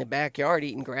grazing in the backyard,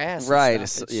 eating grass. Right.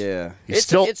 It's amazing.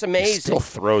 He still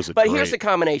throws it. But great. here's the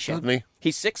combination. Doesn't he?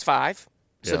 He's 6'5",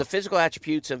 so the physical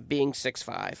attributes of being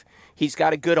 6'5". He's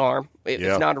got a good arm,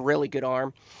 if not a really good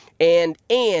arm, and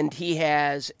he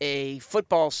has a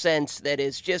football sense that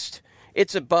is just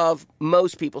it's above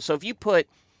most people. So if you put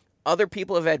other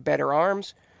people have had better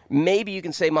arms. Maybe you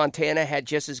can say Montana had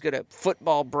just as good a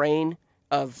football brain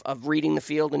of reading the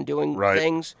field and doing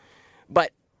things.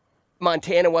 But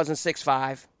Montana wasn't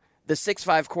 6'5". The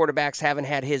 6'5" quarterbacks haven't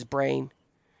had his brain.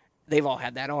 They've all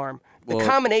had that arm. The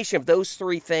combination of those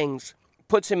three things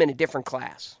puts him in a different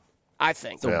class, I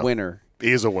think. It's a winner.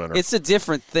 He is a winner. It's a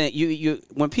different thing. You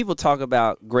when people talk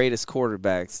about greatest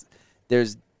quarterbacks,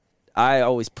 I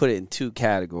always put it in two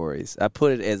categories. I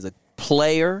put it as a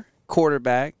player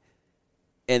quarterback,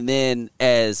 and then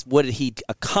as what did he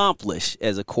accomplish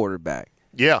as a quarterback?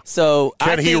 Yeah. So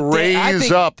can he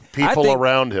raise up people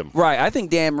around him? Right. I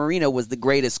think Dan Marino was the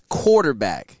greatest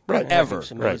quarterback ever.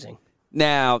 It's amazing.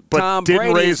 Now, but Tom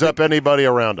didn't Brady raise up anybody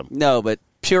around him. No, but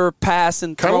pure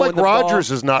passing, kind of like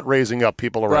Rodgers is not raising up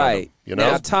people around him. You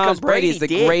know, now, Tom Brady is the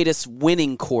greatest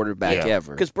winning quarterback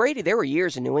ever. Because Brady, there were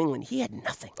years in New England he had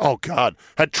nothing. Oh God,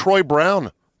 had Troy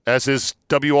Brown as his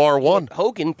WR1.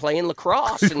 Hogan playing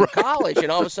lacrosse in college, and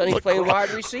all of a sudden he's playing wide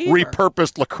receiver.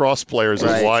 Repurposed lacrosse players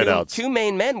as wideouts. Two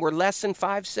main men were less than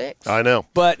 5'6". I know.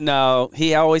 But no,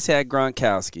 he always had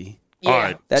Gronkowski. Yeah. All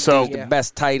right. That dude's the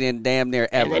best tight end damn near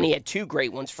ever. And then he had two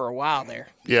great ones for a while there.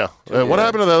 Yeah. What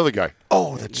happened to the other guy?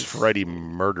 Oh, that's right. He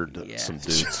murdered some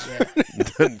dudes.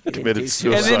 Committed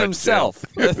suicide. And then himself.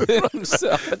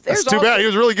 That's too bad. He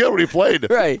was really good when he played.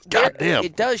 Right. God damn.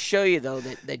 It does show you, though,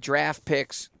 that draft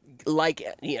picks, like,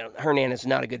 Hernandez is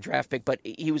not a good draft pick, but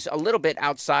he was a little bit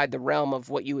outside the realm of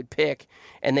what you would pick,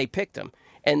 and they picked him.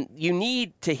 And you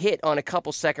need to hit on a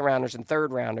couple second-rounders and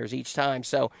third-rounders each time.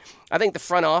 So I think the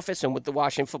front office and what the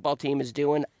Washington football team is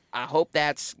doing, I hope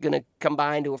that's going to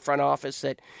combine to a front office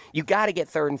that you got to get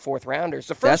third and fourth rounders.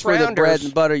 The first that's where rounders, the bread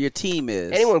and butter of your team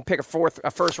is. Anyone can pick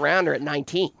a first rounder at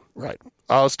 19. Right.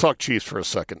 Let's talk Chiefs for a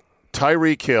second.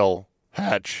 Tyreek Hill,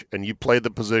 Hatch, and you played the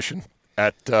position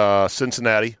at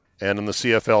Cincinnati and in the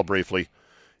CFL briefly,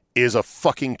 is a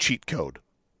fucking cheat code.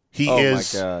 He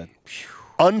is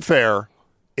unfair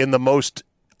in the most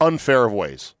unfair of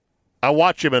ways. I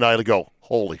watch him and I go,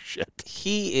 holy shit.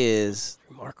 He is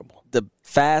remarkable. The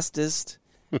fastest,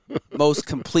 most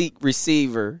complete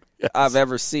receiver I've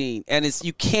ever seen. And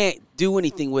you can't do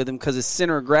anything with him because his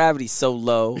center of gravity is so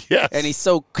low. Yes. And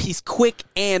he's quick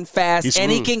and fast, and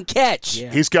he can catch.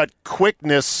 Yeah. He's got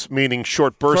quickness, meaning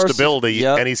short burst ability,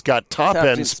 and he's got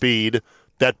top-end speed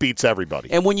that beats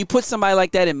everybody. And when you put somebody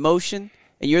like that in motion,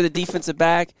 and you're the defensive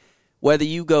back, whether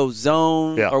you go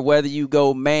zone or whether you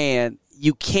go man,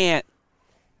 you can't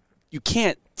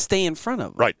stay in front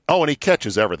of him. Right. Oh, and he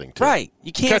catches everything, too. Right.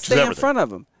 You can't stay in front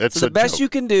of him. It's so the best you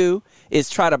can do is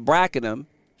try to bracket him.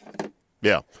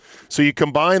 Yeah. So you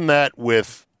combine that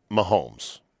with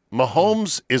Mahomes.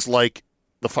 Mahomes is like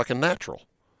the fucking natural.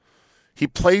 He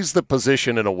plays the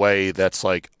position in a way that's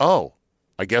like, oh,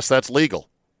 I guess that's legal.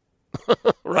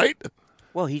 Right?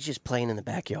 Well, he's just playing in the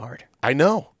backyard. I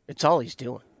know. It's all he's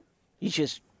doing.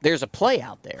 There's a play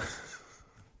out there.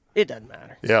 It doesn't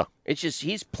matter. Yeah. It's just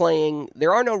he's playing.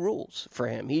 There are no rules for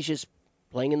him. He's just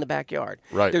playing in the backyard.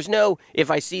 Right. There's no, if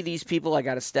I see these people, I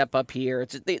got to step up here.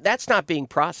 That's not being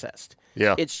processed.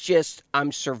 Yeah. It's just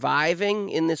I'm surviving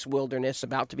in this wilderness,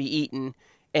 about to be eaten,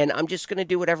 and I'm just going to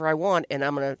do whatever I want, and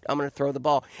I'm going to throw the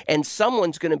ball. And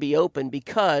someone's going to be open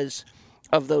because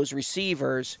of those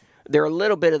receivers. There are a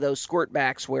little bit of those squirt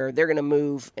backs where they're going to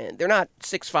move, and they're not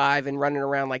 6'5" and running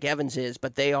around like Evans is,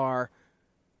 but they are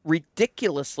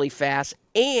ridiculously fast,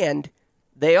 and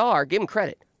they are, give them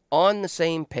credit, on the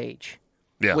same page.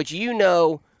 Yeah. Which you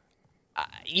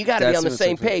got to be on the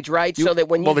same page, right? So that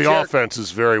when the offense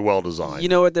is very well designed. You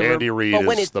know what? Andy Reid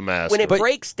is the master. When it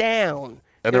breaks down,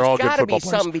 and they're all good football players.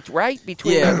 There's got to be something, right?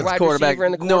 Between the wide quarterback, receiver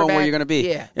and the quarterback. knowing where you're going to be.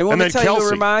 Yeah. And want me to tell you Kelsey. who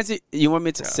reminds you? You want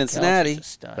me to Cincinnati?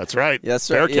 That's right.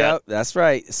 That's right. Bearcat. Yep, that's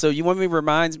right. So you want me to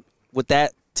remind what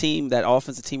that team, that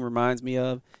offensive team reminds me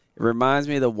of? It reminds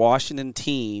me of the Washington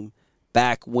team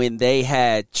back when they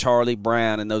had Charlie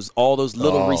Brown and all those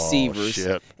little receivers,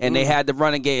 and they had the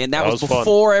running game, and that was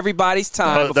before everybody's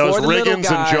time. That before was the Riggins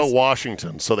and Joe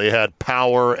Washington, so they had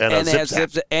power and a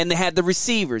zip-zap. And they had the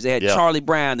receivers. They had Charlie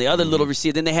Brown, the other little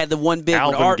receiver. Then they had the one big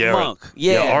one, Art Garrett. Monk.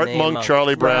 Art Monk,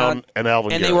 Charlie Brown, and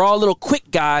Alvin and Garrett. they were all little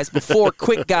quick guys before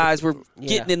quick guys were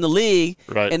getting in the league,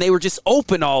 and they were just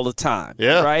open all the time,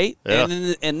 right?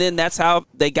 Yeah. And then that's how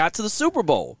they got to the Super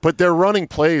Bowl. But they're running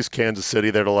plays, Kansas City,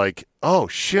 that are like, oh,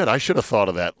 shit, I should have thought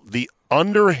of that. The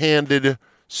underhanded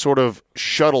sort of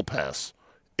shuttle pass,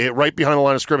 right behind the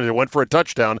line of scrimmage, it went for a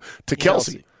touchdown to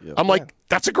Kelsey. I'm like,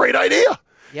 that's a great idea.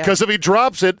 Because if he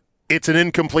drops it, it's an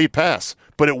incomplete pass.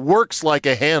 But it works like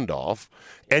a handoff,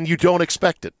 and you don't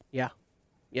expect it. Yeah.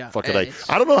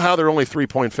 I don't know how they're only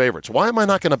 3-point favorites. Why am I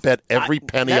not going to bet every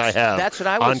penny I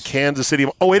have on Kansas City?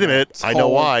 Oh, wait a minute. I know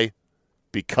why.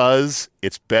 Because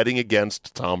it's betting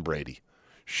against Tom Brady.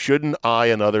 Shouldn't I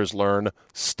and others learn,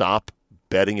 stop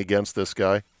betting against this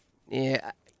guy?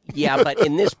 Yeah, but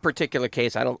in this particular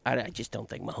case, I just don't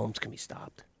think Mahomes can be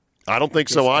stopped. I don't think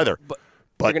so either.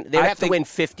 But they have to win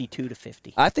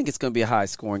 52-50. I think it's going to be a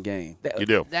high-scoring game. You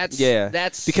do?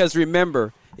 That's because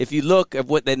remember, if you look at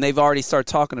what, then they've already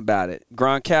started talking about it.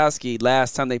 Gronkowski,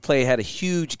 last time they played, had a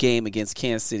huge game against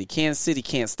Kansas City. Kansas City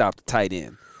can't stop the tight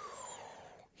end.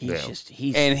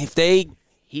 And if they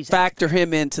factor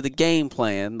him into the game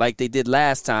plan like they did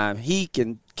last time, he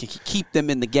can keep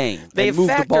them in the game and move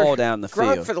the ball down the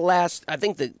field. Gronk for the last, I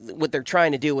think what they're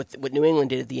trying to do with what New England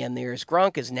did at the end there is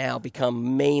Gronk has now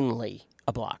become mainly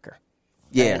a blocker.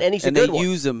 Yeah, and he's a good one.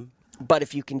 Use him. But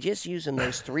if you can just use him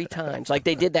those 3 times, like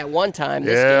they did that one time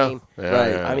this game,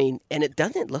 I mean, and it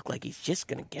doesn't look like he's just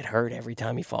going to get hurt every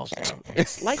time he falls down.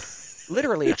 It's like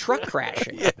literally a truck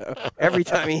crashing every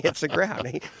time he hits the ground.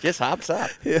 He just hops up.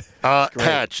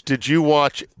 Hatch, did you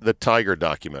watch the Tiger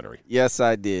documentary? Yes,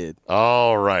 I did.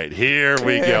 All right, here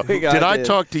we go. Did I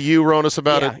talk to you, Ronas,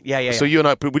 about it? Yeah. So you and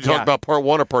I, we talked about part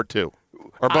 1 or part 2?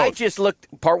 Or both? I just looked,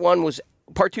 part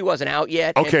 2 wasn't out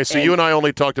yet. Okay, so you and I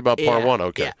only talked about part 1.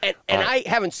 Okay. Yeah. And I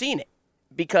haven't seen it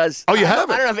because you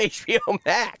haven't? I don't have HBO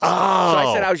Max. Oh. So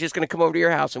I said I was just going to come over to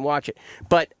your house and watch it.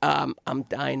 But I'm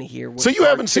dying to hear what So you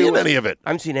haven't seen any of it?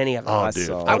 I haven't seen any of it. Oh, dude.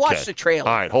 I watched the trailer.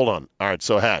 All right, hold on. All right,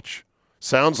 so Hatch,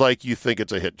 sounds like you think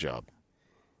it's a hit job.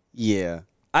 Yeah.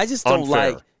 I just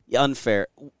don't unfair.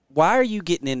 Why are you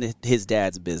getting into his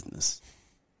dad's business?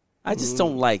 I just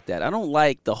don't like that. I don't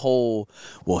like the whole,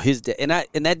 his dad.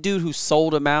 And that dude who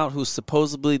sold him out, who's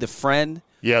supposedly the friend.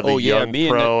 Yeah, young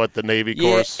pro at the Navy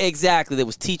course. Yeah, exactly. That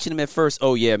was teaching him at first.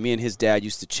 Oh, yeah, me and his dad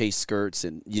used to chase skirts.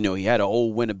 And, he had an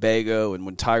old Winnebago. And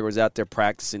when Tiger was out there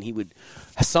practicing, he would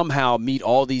somehow meet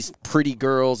all these pretty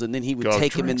girls. And then he would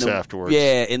take him in the afterwards.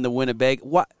 in the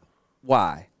Winnebago.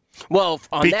 Why? Well,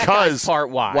 on that guy's part,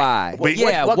 why? Why? What good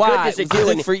does it do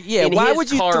in why his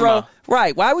would you karma?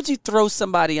 Why would you throw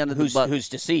somebody under the bus who's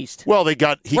deceased? Well, he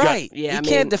got he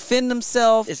can't defend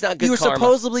himself. It's not good. You were karma.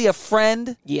 Supposedly a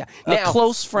friend. Yeah, a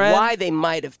close friend. Why they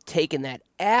might have taken that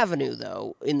avenue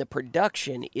though in the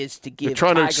production is to give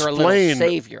Tiger a little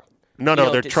savior. No,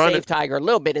 they're trying to save Tiger a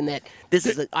little bit in that this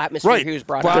is the atmosphere he was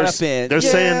brought up in. They're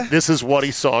saying this is what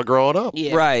he saw growing up.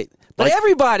 Yeah. Right. But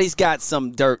everybody's got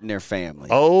some dirt in their family.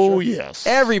 Oh, yes.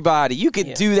 Everybody. You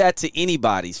could do that to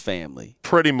anybody's family.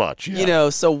 Pretty much, yeah.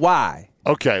 So why?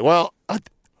 Okay, well,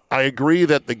 I agree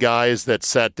that the guys that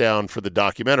sat down for the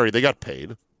documentary, they got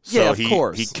paid. So of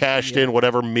course. He cashed in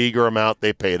whatever meager amount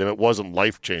they paid him. It wasn't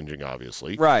life-changing,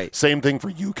 obviously. Right. Same thing for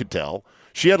You Could Tell.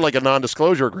 She had like a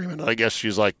non-disclosure agreement, and I guess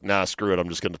she's like, nah, screw it. I'm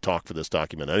just going to talk for this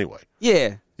document anyway.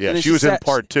 Yeah. Yeah, she was in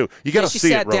part 2. You got to see it, She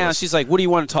sat down. She's like, what do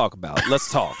you want to talk about?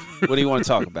 Let's talk. What do you want to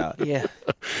talk about? Yeah.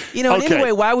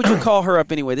 Anyway, why would you call her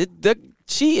up anyway?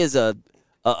 She is a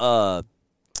you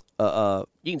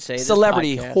can say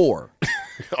celebrity whore.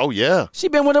 Oh, yeah.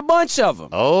 She's been with a bunch of them.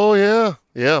 Oh, yeah.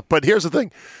 Yeah. But here's the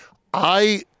thing.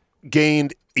 I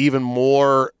gained even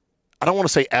more, I don't want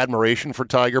to say admiration for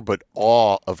Tiger, but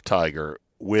awe of Tiger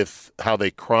with how they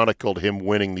chronicled him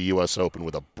winning the U.S. Open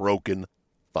with a broken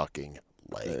fucking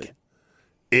leg.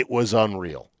 It was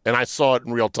unreal. And I saw it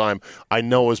in real time. I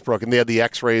know it was broken. They had the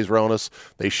x-rays, Ronas.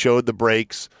 They showed the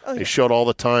breaks. Oh, yeah. They showed all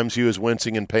the times he was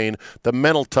wincing in pain. The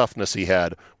mental toughness he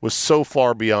had was so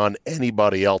far beyond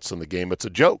anybody else in the game. It's a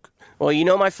joke. Well, you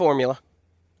know my formula.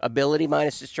 Ability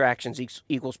minus distractions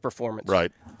equals performance.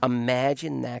 Right.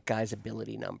 Imagine that guy's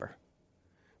ability number.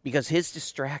 Because his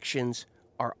distractions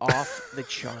are off the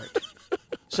chart.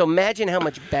 So imagine how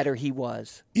much better he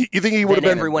was. You think he would have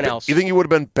been everyone else? You think he would have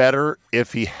been better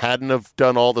if he hadn't have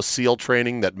done all the SEAL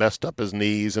training that messed up his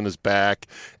knees and his back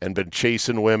and been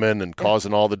chasing women and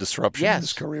causing all the disruption in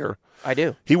his career? I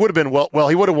do. He would have been well.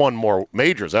 He would have won more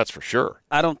majors. That's for sure.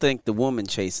 I don't think the woman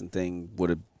chasing thing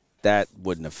wouldn't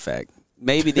affect.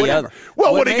 Maybe the other.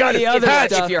 Well, when he got the other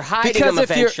stuff, if you're hiding them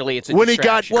eventually, it's a when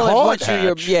distraction. He got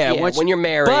caught. When you're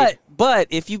married. But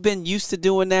if you've been used to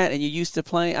doing that and you're used to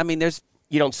playing, I mean, there's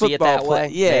You don't see it that way?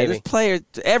 Yeah, this player,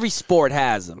 every sport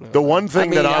has them. The one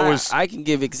thing I can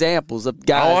give examples of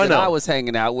guys that I was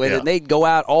hanging out with, and they'd go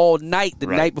out all night the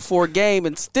night before a game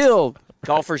and still.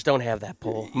 Golfers don't have that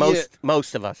pull.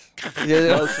 Most of us.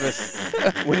 Most of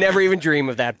us would never even dream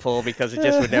of that pull because it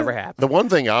just would never happen. The one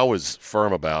thing I was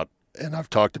firm about, and I've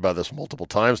talked about this multiple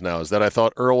times now, is that I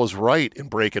thought Earl was right in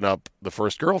breaking up the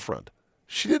first girlfriend.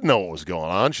 She didn't know what was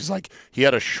going on. She's like, he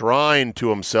had a shrine to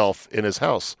himself in his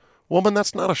house. Woman,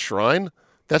 that's not a shrine.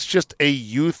 That's just a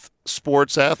youth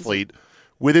sports athlete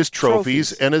with his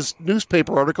trophies and his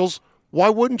newspaper articles. Why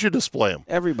wouldn't you display them?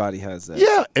 Everybody has that.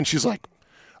 Yeah, and she's like,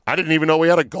 I didn't even know we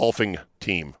had a golfing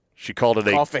team. She called it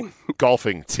a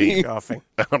golfing team. Golfing.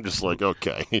 I'm just like,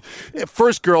 okay.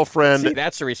 First girlfriend. See,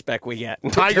 that's the respect we get.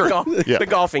 Tiger. The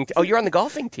golfing team. Oh, you're on the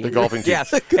golfing team. The golfing team.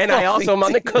 Yes. And I also am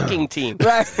on the cooking team.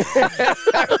 Right.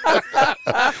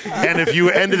 And if you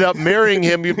ended up marrying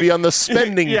him, you'd be on the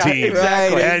spending team.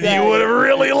 Exactly. And you would have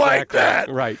really liked that.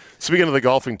 Right. Speaking of the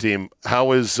golfing team,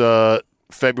 how is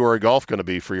February golf going to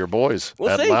be for your boys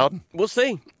at Loudon? We'll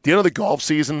see. Do you know the golf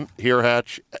season here,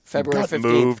 Hatch, February got 15th.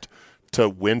 moved to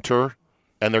winter,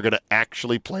 and they're going to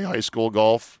actually play high school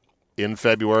golf in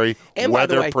February, and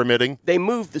weather by the way, permitting? They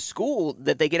moved the school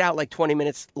that they get out like 20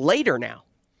 minutes later now.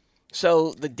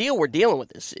 So the deal we're dealing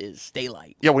with is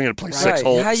daylight. Yeah, we're going to play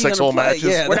six-hole matches.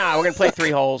 Yeah, we're going to play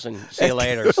 3 holes and see you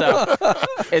later. So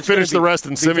finish the rest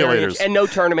in simulators. And no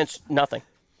tournaments, nothing.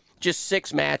 Just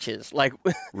 6 matches,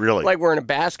 really, like we're in a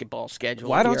basketball schedule.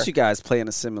 Why don't you guys play in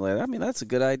a simulator? I mean, that's a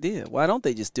good idea. Why don't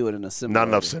they just do it in a simulator? Not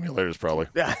enough simulators, probably.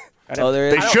 Yeah,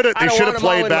 they should have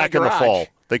played back in the fall.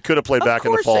 They could have played back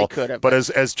in the fall. But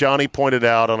as Johnny pointed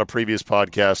out on a previous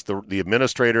podcast, the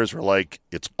administrators were like,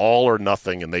 it's all or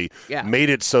nothing, and they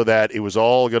made it so that it was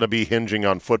all going to be hinging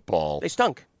on football. They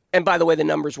stunk. And by the way, the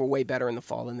numbers were way better in the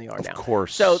fall than they are now. Of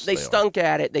course. So they stunk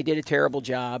at it. They did a terrible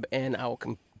job, and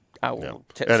I will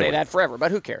say that forever,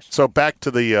 but who cares? So back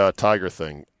to the Tiger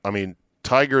thing. I mean,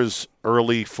 Tiger's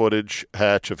early footage,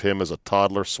 Hatch, of him as a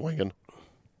toddler swinging,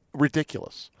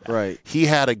 ridiculous. Right. He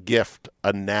had a gift,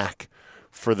 a knack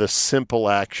for the simple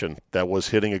action that was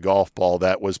hitting a golf ball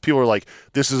that was, people were like,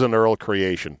 this is an Earl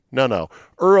creation. No.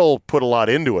 Earl put a lot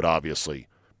into it, obviously,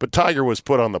 but Tiger was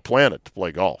put on the planet to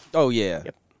play golf. Oh, yeah.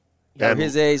 Yep. At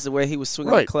his age, the way he was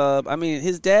swinging the club, I mean,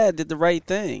 his dad did the right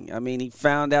thing. I mean, he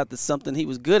found out that something he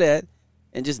was good at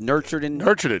and just nurtured it.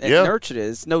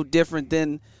 It's no different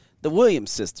than the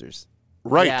Williams sisters.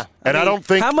 Right. Yeah. And I don't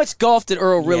think... How much golf did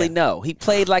Earl really know? He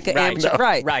played like an amateur.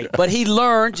 Right. But he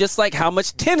learned just like how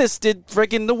much tennis did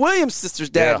freaking the Williams sisters'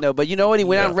 dad know. But you know what? He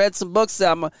went out and read some books.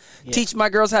 I'm going to teach my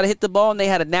girls how to hit the ball, and they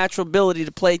had a natural ability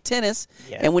to play tennis.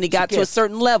 Yeah. And when he got to a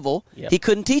certain level, he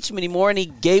couldn't teach them anymore, and he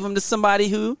gave them to somebody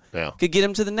who could get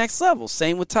him to the next level.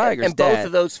 Same with Tiger's and dad. Both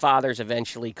of those fathers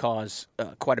eventually cause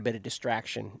quite a bit of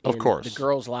distraction in the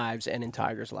girls' lives and in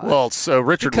Tiger's lives. Well, so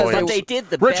Richard Williams... But they did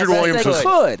the Richard best Williams they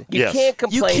could. You can't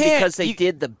complain because they you,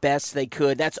 did the best they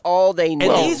could. That's all they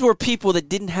knew. And these were people that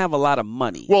didn't have a lot of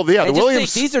money. Well, yeah, the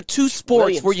Williams. These are two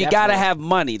sports where you got to have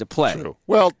money to play. True.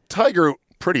 Well, Tiger,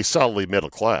 pretty solidly middle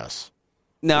class.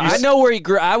 No, I know where he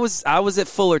grew. I was at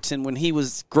Fullerton when he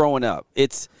was growing up.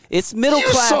 It's middle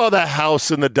class. You saw the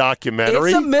house in the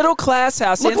documentary. It's a middle class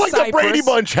house. Looked like Cyprus. the Brady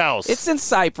Bunch house. It's in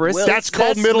Cyprus. Well, that's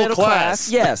called middle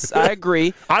class. Yes, I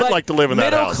agree. I'd like to live in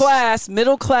that house.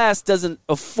 Middle class doesn't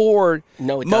afford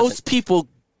most people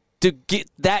to get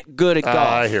that good at golf.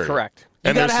 I hear you. Correct.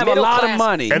 You got to have a lot of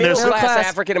money. And middle class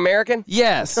African American?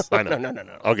 Yes. I know. No.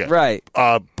 Okay. Right.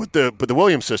 But the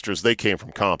Williams sisters, they came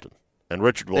from Compton. And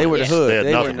Richard Williams, they were the hood. They had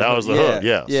nothing. That was the hood.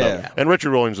 Yeah. Yeah. So, and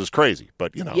Richard Williams was crazy,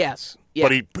 but you know. Yes. Yeah.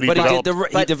 But he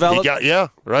developed. He developed.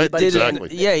 Exactly.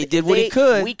 He did what he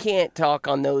could. We can't talk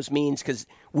on those means because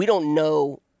we don't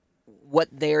know what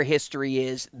their history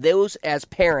is. Those, as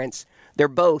parents, they're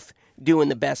both doing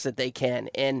the best that they can.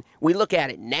 And we look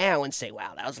at it now and say,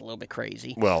 wow, that was a little bit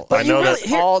crazy. Well, I know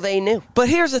that's all they knew. But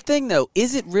here's the thing, though.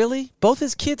 Is it really? Both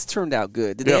his kids turned out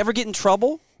good. Did they ever get in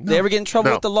trouble? Did they ever get in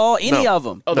trouble with the law? Any of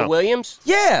them? Oh, the Williams?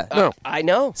 Yeah. No. I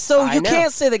know. So you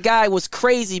can't say the guy was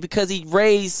crazy because he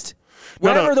raised...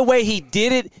 Whatever the way he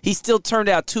did it, he still turned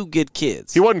out two good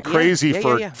kids. He wasn't crazy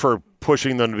for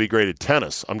pushing them to be great at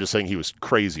tennis. I'm just saying he was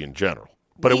crazy in general.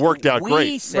 But it worked out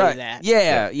great. We say that.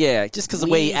 Yeah. Just because the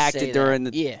way he acted during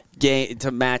the game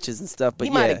to matches and stuff. But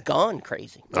he might have gone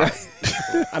crazy.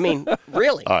 I mean,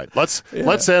 really. All right,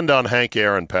 let's end on Hank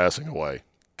Aaron passing away.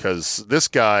 Because this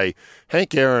guy,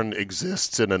 Hank Aaron,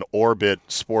 exists in an orbit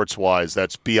sports-wise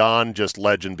that's beyond just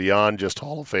legend, beyond just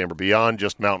Hall of Famer, beyond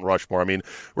just Mount Rushmore. I mean,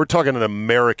 we're talking an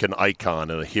American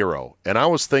icon and a hero. And I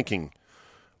was thinking,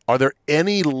 are there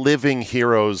any living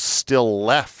heroes still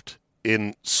left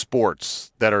in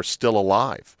sports that are still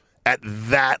alive at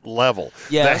that level.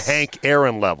 Yes. The Hank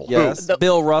Aaron level. Yes.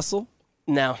 Bill Russell?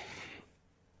 No.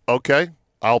 Okay.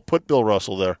 I'll put Bill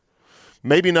Russell there.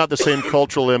 Maybe not the same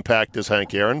cultural impact as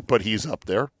Hank Aaron, but he's up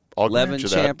there. I'll 11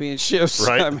 championships.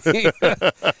 Right. I mean,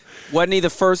 wasn't he the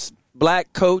first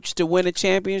black coach to win a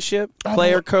championship?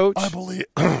 Player coach? I believe.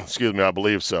 Excuse me. I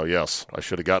believe so. Yes. I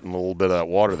should have gotten a little bit of that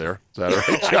water there. Is that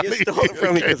right, Johnny? I just stole it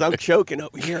from me because I'm choking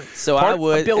over here. So I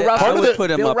would Bill Russell,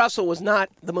 put him Bill up. Russell was not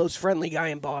the most friendly guy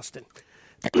in Boston.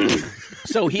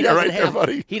 So he Yeah, doesn't right there, have.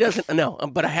 buddy. He doesn't. No,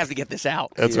 but I have to get this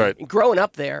out. That's right. Growing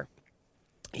up there,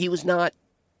 he was not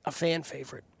a fan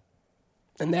favorite,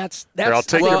 and that's. Here, I'll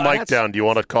take your mic that's- down. Do you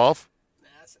want to cough?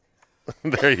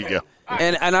 There you go.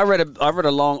 And I read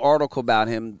a long article about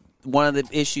him. One of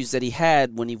the issues that he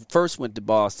had when he first went to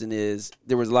Boston is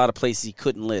there was a lot of places he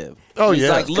couldn't live. Oh, He's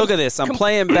yeah. like, look at this. I'm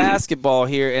playing basketball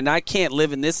here, and I can't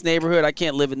live in this neighborhood. I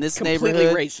can't live in this completely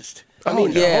neighborhood. racist. I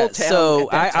mean, the Yeah, whole town so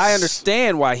at that time- I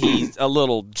understand why he's a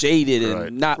little jaded and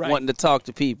Right. not wanting to talk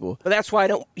to people. But that's why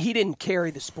he didn't carry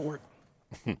the sport.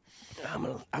 I'm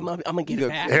gonna get it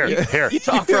back. Here. You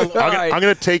talk for a while. I'm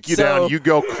going to take you down. You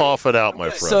go cough it out, my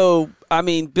friend. So, I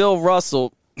mean, Bill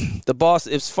Russell, the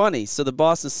Boston, it's funny. So the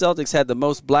Boston Celtics had the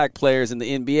most black players in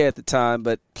the NBA at the time,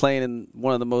 but playing in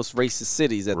one of the most racist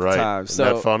cities at the time. Isn't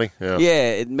that funny? Yeah.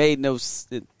 It made no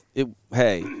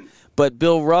hey. But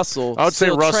Bill Russell I would say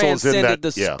still Russell's in transcended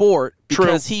that- the yeah. sport True.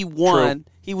 because he won. True.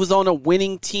 He was on a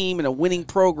winning team and a winning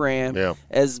program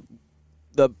as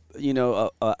the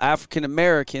African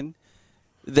American.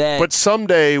 But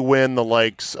someday when the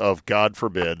likes of, God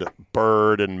forbid,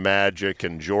 Bird and Magic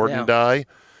and Jordan die,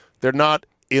 they're not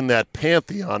in that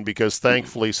pantheon because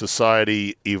thankfully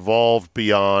society evolved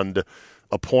beyond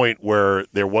a point where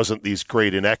there wasn't these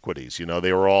great inequities. You know,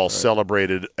 they were all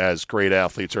celebrated as great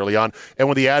athletes early on. And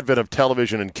with the advent of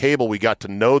television and cable, we got to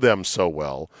know them so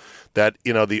well that,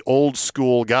 you know, the old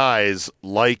school guys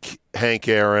like Hank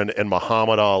Aaron and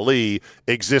Muhammad Ali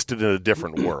existed in a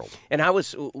different world. And I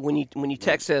was when you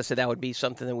texted us that would be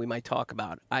something that we might talk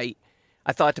about. I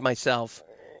thought to myself,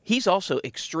 he's also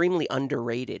extremely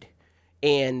underrated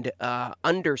and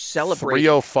under-celebrated.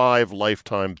 305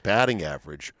 lifetime batting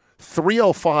average.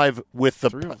 305 with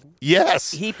the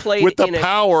He played with the in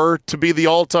power to be the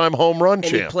all-time home run and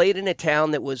champ. he played in a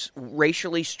town that was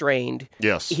racially strained.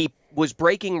 Yes. He was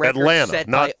breaking records Atlanta, set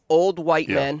not- by old white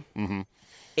Yeah. men. Mm-hmm.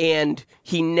 And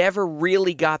he never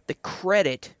really got the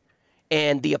credit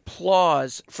and the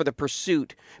applause for the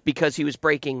pursuit because he was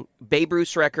breaking Babe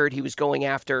Ruth's record. He was going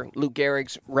after Lou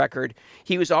Gehrig's record.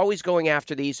 He was always going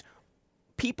after these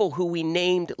people who we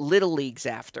named Little Leagues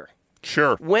after.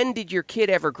 Sure. When did your kid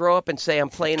ever grow up and say, I'm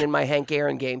playing in my Hank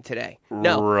Aaron game today?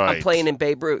 No, Right. I'm playing in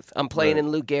Babe Ruth. I'm playing in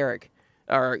Lou Gehrig.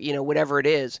 Or, whatever it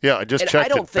is. Yeah, I just And checked I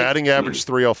don't it. think- Batting average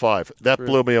 305. That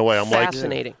blew me away. I'm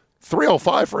Fascinating. like,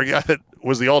 305 for a guy that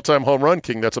was the all-time home run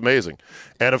king. That's amazing.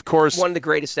 And, of course, One of the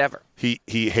greatest ever. he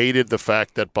hated the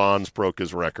fact that Bonds broke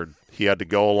his record. He had to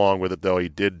go along with it, though. He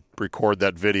did record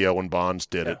that video when Bonds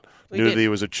did it. Knew that he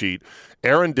was a cheat.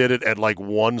 Aaron did it at like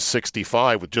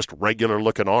 165 with just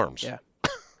regular-looking arms. Yeah.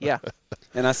 Yeah.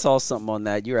 And I saw something on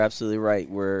that. You're absolutely right,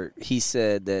 where he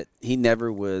said that he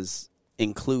never was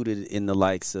included in the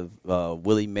likes of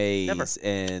Willie Mays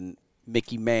and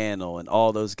Mickey Mantle and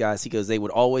all those guys. He goes, they would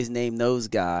always name those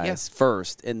guys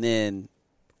first, and then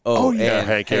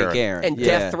Hank Aaron. And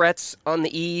death threats on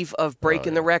the eve of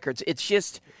breaking the records. It's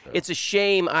just, it's a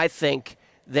shame, I think,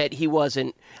 that he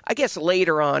wasn't, I guess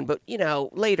later on, but,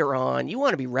 later on, you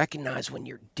want to be recognized when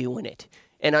you're doing it.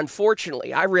 And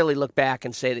unfortunately, I really look back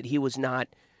and say that he was not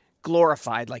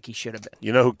glorified like he should have been.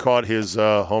 You know who caught his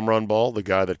home run ball? The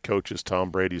guy that coaches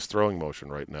Tom Brady's throwing motion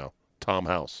right now, Tom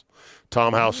House.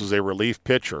 Tom House is a relief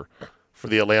pitcher for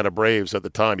the Atlanta Braves at the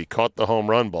time. He caught the home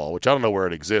run ball, which I don't know where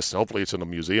it exists. Hopefully it's in a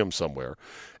museum somewhere.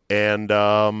 And,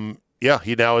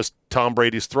 he now is Tom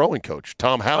Brady's throwing coach,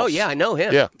 Tom House. Oh, yeah, I know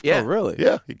him. Yeah. Oh, really?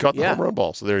 Yeah, he caught the home run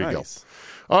ball. So there you go. Nice.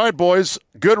 All right, boys,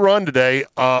 good run today.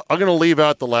 I'm going to leave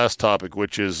out the last topic,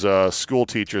 which is school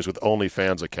teachers with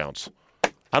OnlyFans accounts.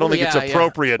 I don't think it's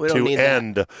appropriate to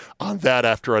end on that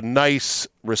after a nice,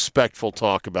 respectful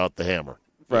talk about the Hammer.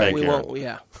 Right. We won't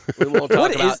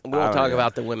talk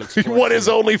about the women's sport. What is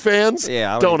OnlyFans?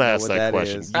 Yeah, I don't even know ask what that that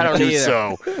question. is. I don't do either.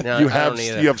 so. No, you I don't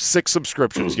either. you have 6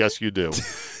 subscriptions. Yes, you do.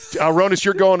 Ronis,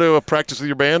 you're going to a practice with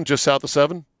your band just south of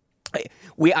 7?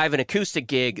 I have an acoustic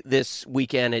gig this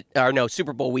weekend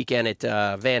Super Bowl weekend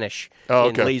at Vanish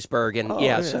in Leesburg, and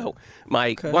so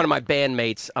one of my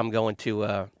bandmates I'm going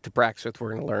to practice with. We're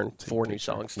going to learn 4 new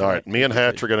songs tonight. All right, me and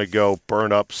Hatch are going to go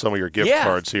burn up some of your gift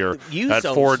cards here at use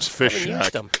those. Ford's Fish I haven't Shack.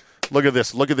 used them. Look at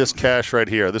this. Look at this cache right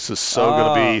here. This is so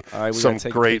going to be some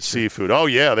great seafood. Oh,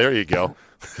 yeah, there you go.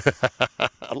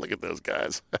 Look at those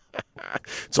guys.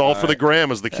 It's all for the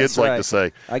gram, as the kids like to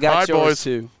say. I got yours, boys.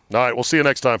 too. All right, we'll see you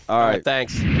next time. All right,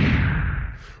 thanks.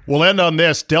 We'll end on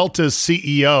this. Delta's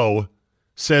CEO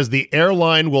says the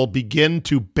airline will begin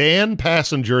to ban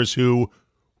passengers who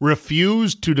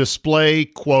refuse to display,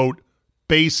 quote,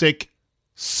 basic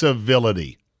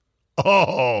civility.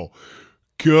 Oh,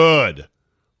 good.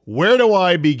 Where do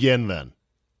I begin then?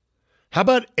 How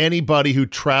about anybody who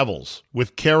travels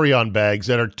with carry-on bags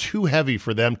that are too heavy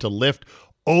for them to lift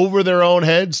over their own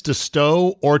heads to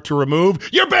stow or to remove?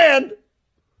 You're banned!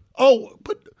 Oh,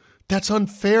 but that's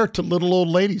unfair to little old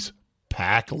ladies.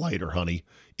 Pack lighter, honey.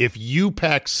 If you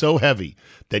pack so heavy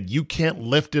that you can't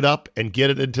lift it up and get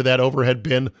it into that overhead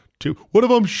bin, too, what if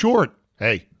I'm short?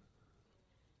 Hey,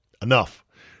 enough.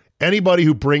 Anybody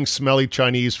who brings smelly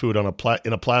Chinese food on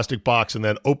in a plastic box and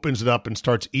then opens it up and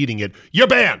starts eating it, you're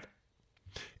banned.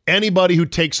 Anybody who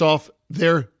takes off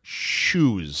their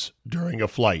shoes during a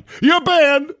flight, you're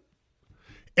banned.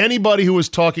 Anybody who is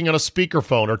talking on a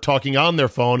speakerphone or talking on their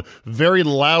phone very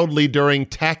loudly during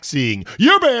taxiing,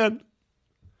 you're banned.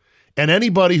 And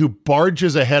anybody who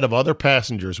barges ahead of other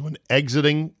passengers when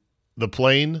exiting the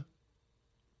plane,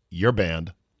 you're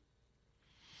banned.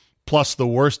 Plus, the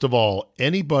worst of all,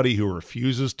 anybody who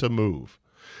refuses to move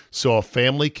so a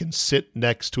family can sit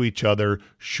next to each other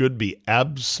should be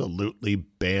absolutely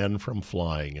banned from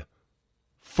flying.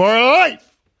 For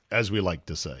life, as we like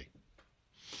to say.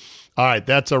 All right,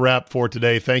 that's a wrap for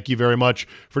today. Thank you very much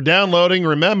for downloading.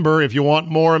 Remember, if you want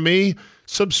more of me,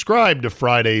 subscribe to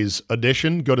Friday's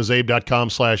edition. Go to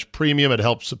zabe.com/premium. It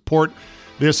helps support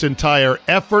this entire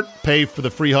effort. Pay for the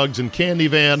free hugs and candy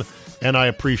van. And I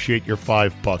appreciate your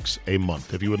 $5 a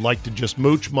month. If you would like to just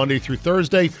mooch Monday through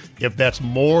Thursday, if that's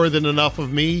more than enough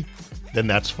of me, then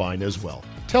that's fine as well.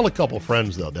 Tell a couple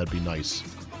friends, though. That'd be nice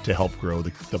to help grow the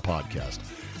podcast.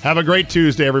 Have a great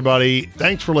Tuesday, everybody.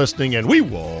 Thanks for listening, and we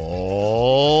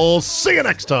will see you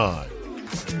next time.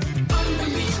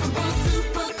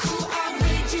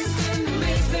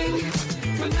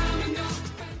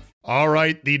 All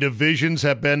right, the divisions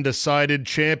have been decided.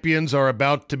 Champions are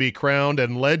about to be crowned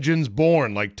and legends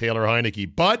born like Taylor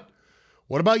Heineke. But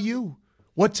what about you?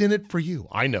 What's in it for you?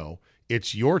 I know.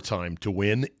 It's your time to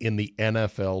win in the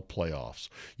NFL playoffs.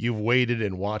 You've waited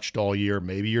and watched all year.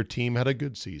 Maybe your team had a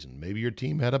good season. Maybe your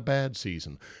team had a bad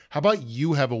season. How about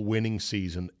you have a winning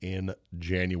season in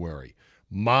January?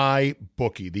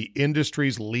 MyBookie, the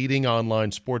industry's leading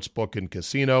online sportsbook and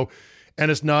casino,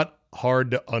 and it's not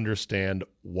hard to understand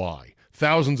why.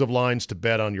 Thousands of lines to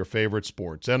bet on your favorite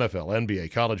sports. NFL,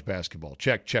 NBA, college basketball,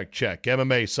 check, check, check.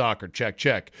 MMA, soccer, check,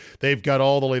 check. They've got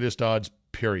all the latest odds,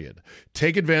 period.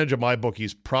 Take advantage of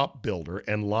MyBookie's prop builder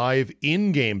and live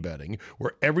in-game betting,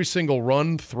 where every single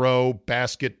run, throw,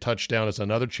 basket, touchdown is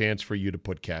another chance for you to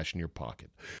put cash in your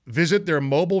pocket. Visit their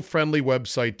mobile-friendly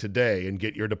website today and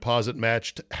get your deposit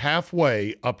matched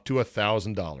halfway up to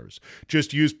 $1,000.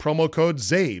 Just use promo code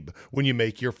ZABE when you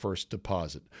make your first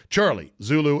deposit. Charlie,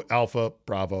 Zulu, Alpha,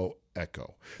 Bravo,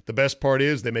 Echo. The best part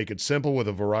is they make it simple with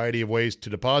a variety of ways to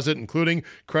deposit, including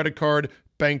credit card,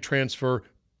 bank transfer,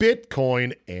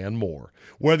 Bitcoin, and more.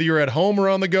 Whether you're at home or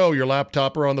on the go, your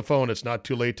laptop or on the phone, it's not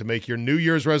too late to make your New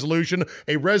Year's resolution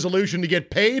a resolution to get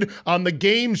paid on the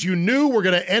games you knew were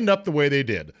going to end up the way they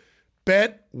did.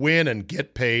 Bet, win, and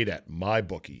get paid at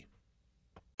MyBookie.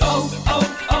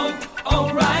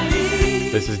 O'Reilly.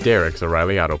 This is Derek's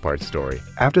O'Reilly Auto Parts story.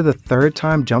 After the third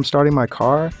time jump-starting my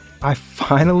car, I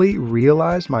finally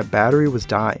realized my battery was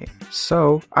dying.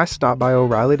 So I stopped by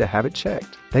O'Reilly to have it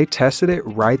checked. They tested it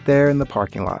right there in the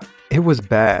parking lot. It was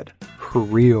bad,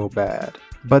 real bad.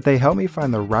 But they helped me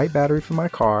find the right battery for my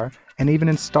car and even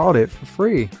installed it for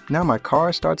free. Now my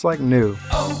car starts like new.